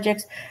do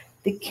projects.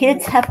 The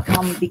kids have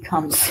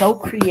become so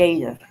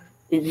creative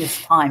in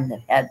this time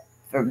that had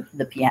for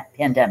the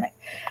pandemic.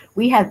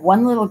 We had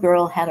one little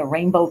girl had a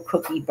rainbow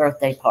cookie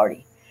birthday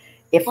party.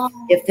 If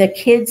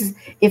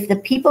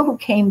the people who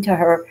came to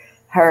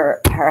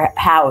her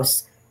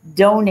house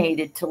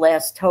donated to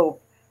Last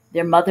Hope,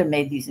 their mother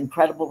made these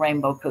incredible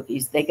rainbow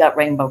cookies. They got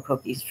rainbow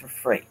cookies for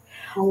free.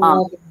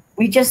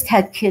 We just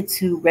had kids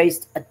who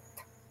raised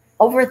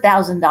over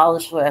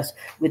 $1,000 for us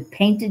with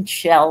painted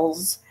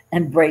shells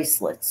and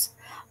bracelets.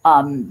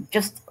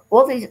 Just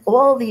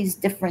all these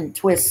different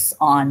twists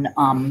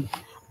on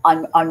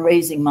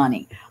raising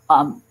money.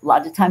 A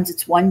lot of times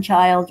it's one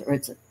child, or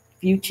it's a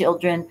few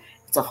children.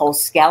 It's a whole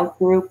scout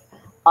group.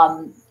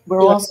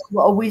 We're also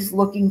always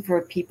looking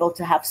for people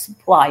to have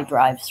supply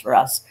drives for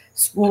us.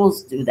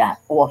 Schools do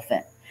that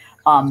often.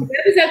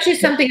 That was actually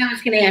something I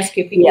was going to ask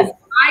you, because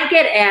I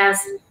get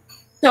asked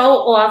so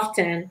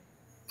often.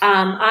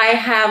 I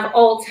have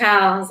old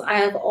towels. I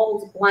have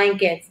old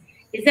blankets.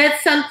 Is that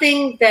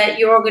something that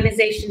your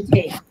organization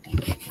takes?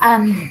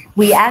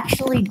 We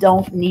actually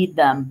don't need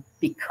them,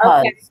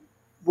 because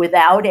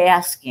without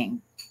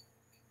asking,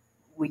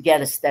 we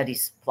get a steady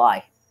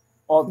supply.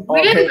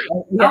 Really?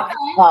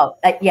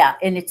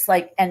 And it's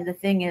like, and the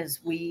thing is,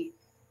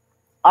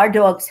 our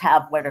dogs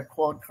have what are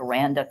called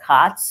veranda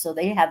cots, so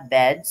they have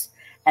beds,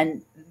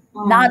 and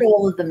not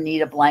all of them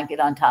need a blanket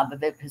on top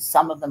of it, because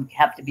some of them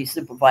have to be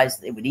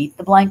supervised. They would eat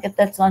the blanket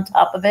that's on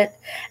top of it,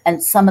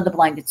 and some of the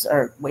blankets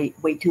are way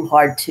too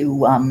hard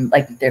to,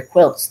 like their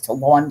quilts, to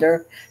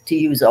launder, to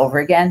use over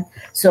again.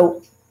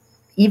 So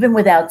even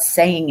without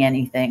saying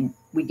anything,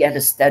 we get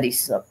a steady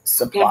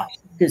supply,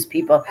 because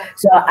people.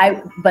 So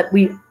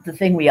the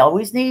thing we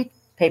always need,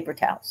 paper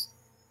towels.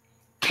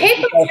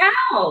 Paper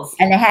towels,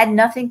 and it had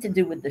nothing to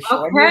do with the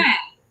shortage. Okay.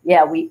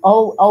 Yeah, we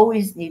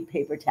always need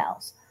paper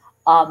towels.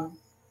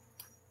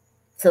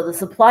 So the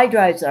supply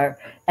drives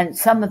and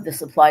some of the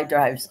supply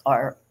drives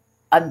are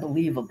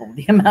unbelievable,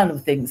 the amount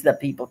of things that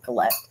people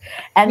collect.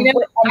 And,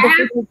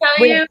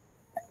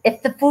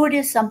 if the food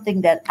is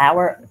something that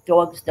our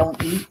dogs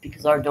don't eat,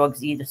 because our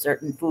dogs eat a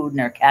certain food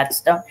and our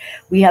cats don't,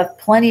 we have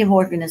plenty of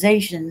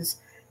organizations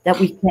that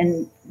we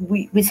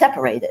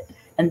separate it,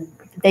 and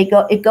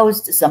it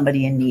goes to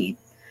somebody in need.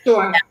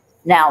 Sure.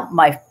 Now,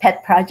 my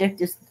pet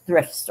project is the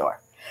thrift store.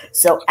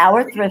 So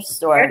our thrift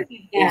store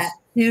is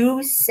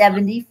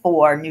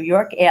 274 New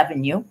York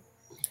Avenue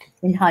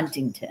in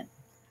Huntington.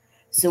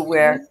 So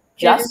we're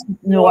just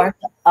north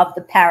of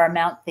the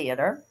Paramount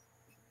Theater.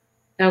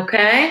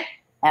 Okay.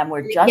 And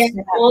we're just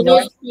all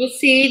those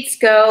proceeds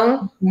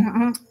go.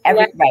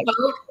 Right.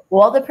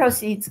 All the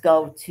proceeds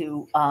go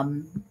to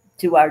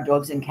our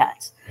dogs and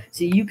cats.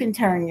 So you can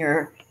turn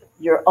your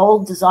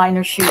old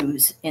designer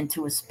shoes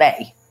into a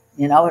spay.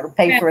 It'll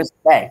pay for a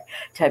spay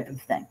type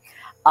of thing.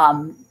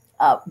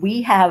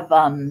 We have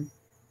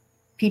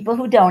people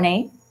who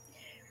donate.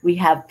 We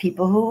have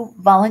people who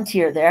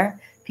volunteer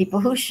there, people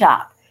who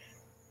shop.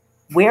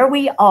 Where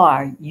we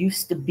are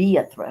used to be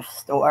a thrift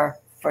store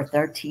for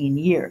 13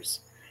 years.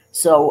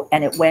 So,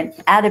 and it went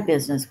out of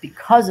business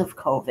because of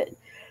COVID.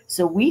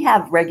 So we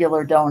have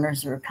regular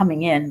donors who are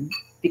coming in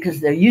because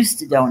they're used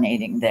to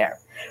donating there.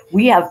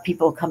 We have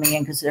people coming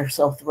in because they're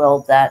so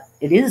thrilled that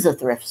it is a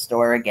thrift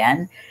store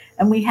again.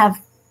 And we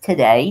have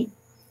today,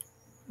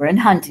 we're in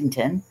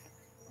Huntington,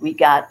 we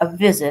got a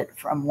visit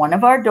from one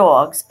of our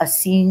dogs, a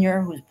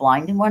senior who's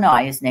blind in one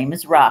eye. His name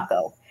is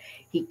Rocco.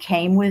 He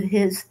came with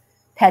his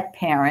pet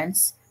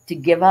parents to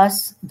give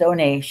us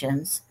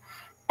donations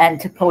and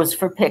to pose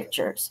for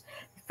pictures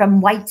from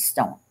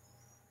Whitestone.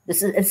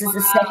 This is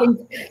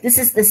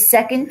the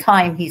second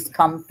time he's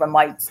come from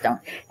Whitestone,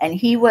 and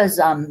he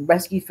was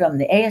rescued from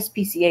the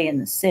ASPCA in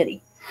the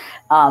city,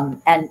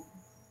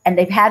 and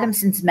they've had him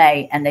since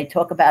May, and they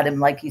talk about him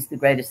like he's the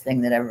greatest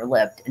thing that ever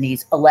lived, and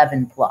he's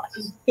 11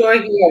 plus.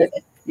 Sure he is.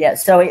 Yeah.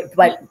 So,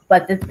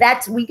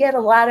 that's we get a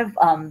lot of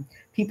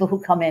people who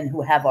come in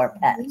who have our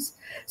pets,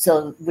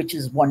 so which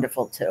is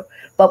wonderful too.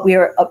 But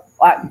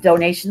our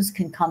donations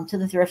can come to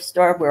the thrift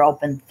store. We're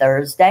open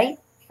Thursday,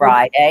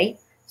 Friday,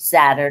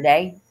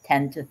 Saturday,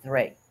 10 to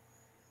 3.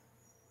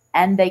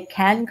 And they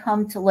can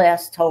come to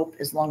Last Hope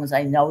as long as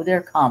I know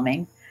they're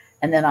coming,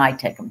 and then I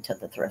take them to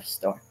the thrift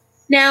store.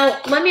 Now,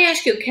 let me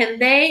ask you, can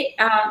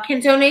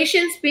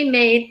donations be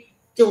made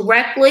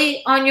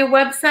directly on your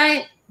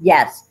website?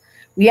 Yes.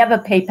 We have a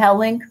PayPal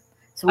link.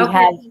 So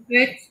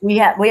we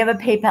have a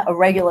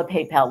regular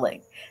PayPal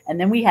link. And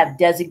then we have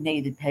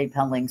designated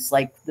PayPal links,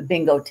 like the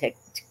bingo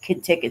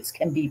tickets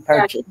can be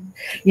purchased.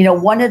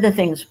 One of the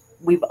things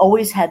we've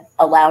always had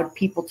allowed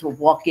people to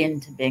walk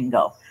into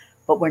bingo,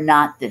 but we're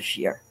not this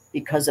year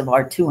because of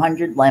our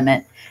 200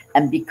 limit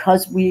and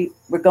because we're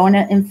going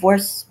to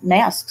enforce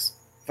masks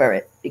for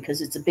it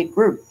because it's a big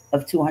group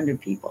of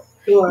 200 people.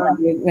 Sure.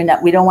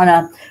 We don't want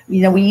to,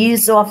 we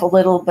eased off a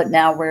little, but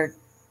now we're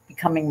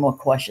becoming more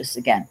cautious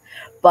again.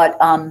 But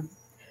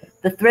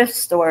the thrift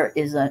store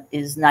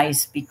is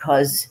nice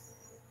because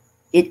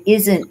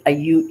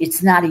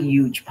it's not a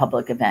huge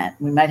public event.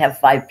 We might have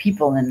 5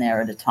 people in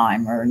there at a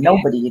time or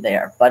nobody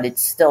there, but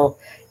it's still,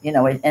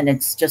 and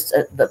it's just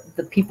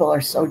the people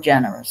are so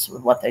generous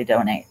with what they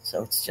donate.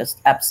 So it's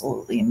just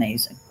absolutely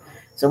amazing.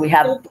 So we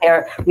have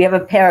a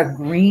pair of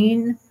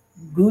green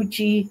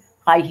Gucci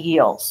high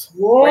heels.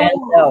 Whoa. Brand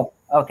new,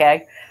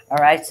 okay. All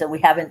right. So we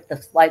haven't the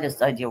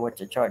slightest idea what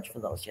to charge for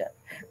those yet.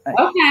 Right.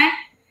 Okay.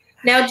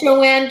 Now,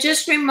 Joanne,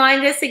 just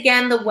remind us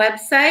again the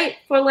website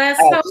for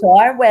Last Hope. So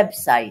our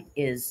website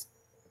is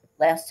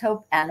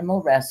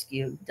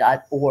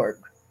lasthopeanimalrescue.org.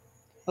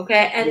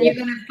 Okay, and you're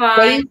going to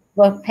find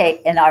Facebook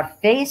page, and our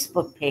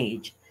Facebook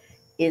page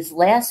is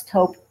Last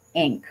Hope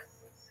Inc.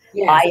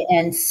 Yes.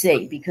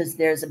 INC, because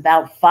there's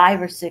about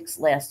 5 or 6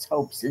 Last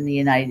Hopes in the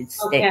United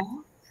States.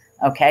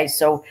 Okay,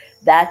 so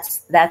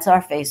that's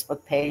our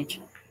Facebook page.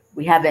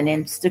 We have an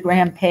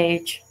Instagram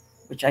page,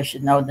 which I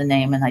should know the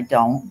name, and I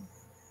don't.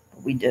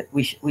 We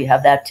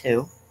have that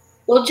too.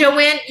 Well,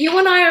 Joanne, you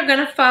and I are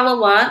going to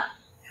follow up.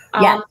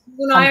 Yeah.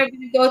 You and I are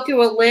going to go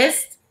through a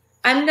list.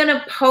 I'm going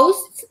to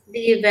post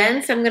the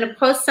events. I'm going to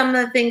post some of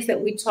the things that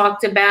we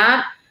talked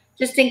about,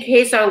 just in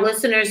case our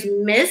listeners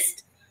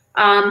missed.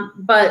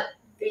 But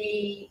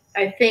I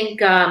think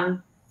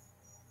the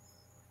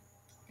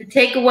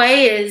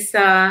takeaway is,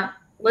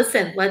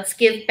 listen, let's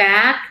give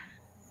back.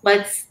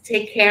 Let's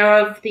take care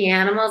of the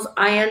animals.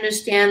 I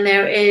understand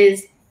there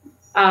is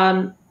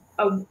a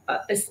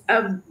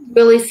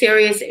really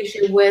serious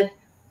issue with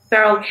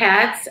feral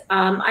cats.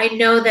 I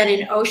know that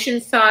in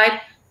Oceanside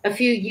a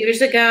few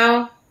years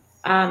ago,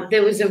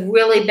 there was a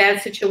really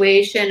bad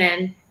situation,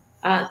 and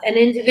an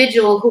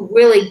individual who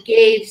really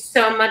gave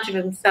so much of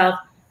himself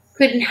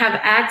couldn't have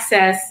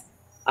access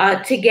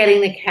to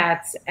getting the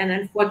cats. And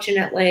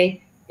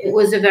unfortunately, it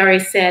was a very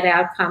sad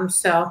outcome.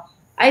 So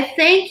I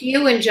thank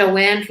you and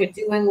Joanne for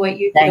doing what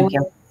you're doing. Thank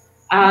you.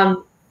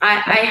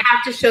 I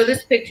have to show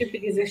this picture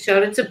because I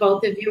showed it to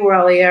both of you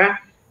earlier.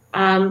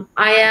 I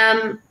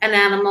am an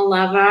animal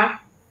lover.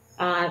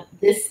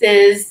 This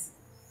is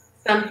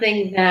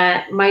something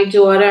that my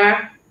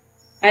daughter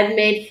had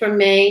made for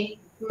me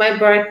for my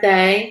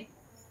birthday.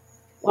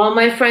 All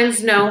my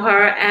friends know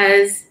her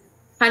as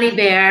Honey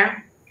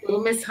Bear,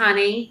 Little Miss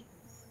Honey.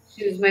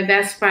 She was my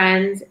best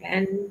friend,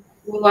 and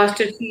we lost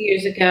her 2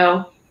 years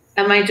ago.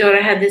 And my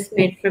daughter had this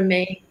made for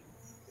me.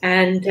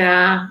 And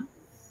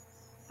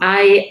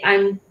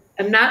I'm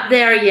not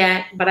there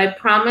yet, but I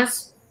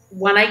promise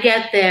when I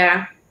get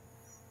there,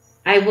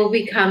 I will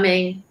be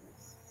coming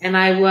and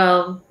I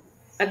will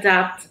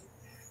adopt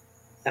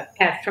a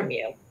pet from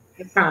you.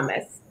 I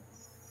promise.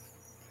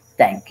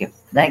 Thank you.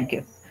 Thank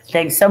you.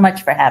 Thanks so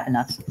much for having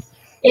us.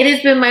 It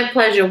has been my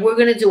pleasure. We're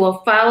going to do a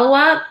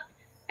follow-up,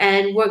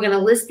 and we're going to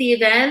list the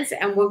events,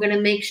 and we're going to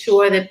make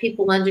sure that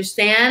people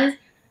understand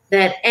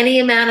that any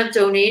amount of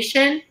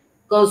donation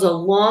goes a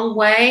long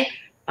way.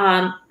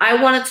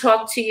 I want to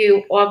talk to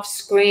you off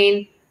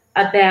screen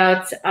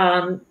about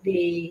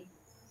the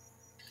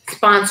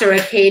Sponsor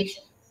a Cage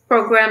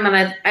program,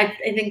 and I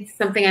think it's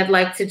something I'd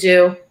like to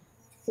do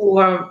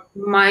for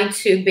my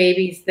 2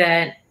 babies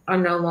that are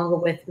no longer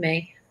with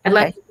me. I'd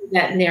like to do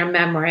that in their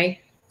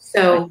memory.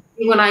 So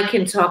you and I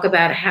can talk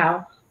about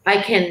how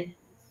I can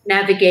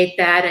navigate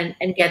that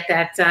and get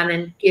that done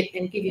and give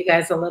you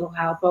guys a little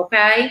help,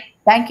 okay?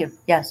 Thank you.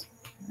 Yes.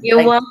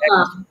 You're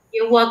welcome.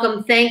 You're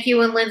welcome. Thank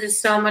you and Linda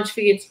so much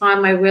for your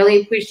time. I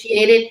really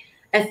appreciate it.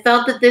 I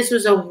felt that this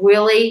was a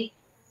really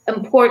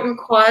important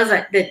cause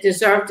that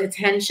deserved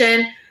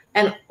attention,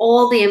 and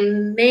all the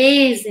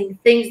amazing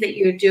things that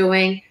you're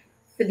doing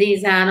for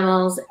these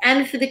animals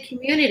and for the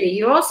community.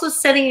 You're also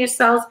setting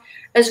yourselves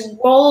as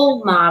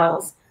role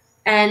models.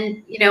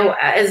 And,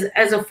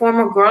 as a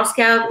former Girl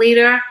Scout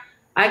leader,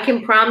 I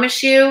can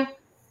promise you,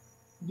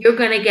 you're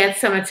going to get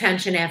some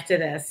attention after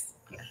this.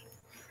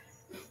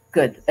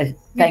 Good. Thank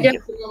you.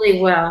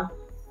 Definitely will.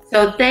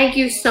 So thank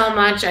you so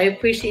much. I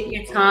appreciate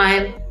your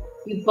time.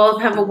 You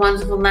both have a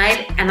wonderful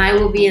night, and I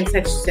will be in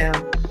touch soon.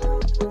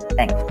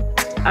 Thank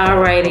you. All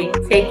righty.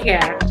 Take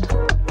care.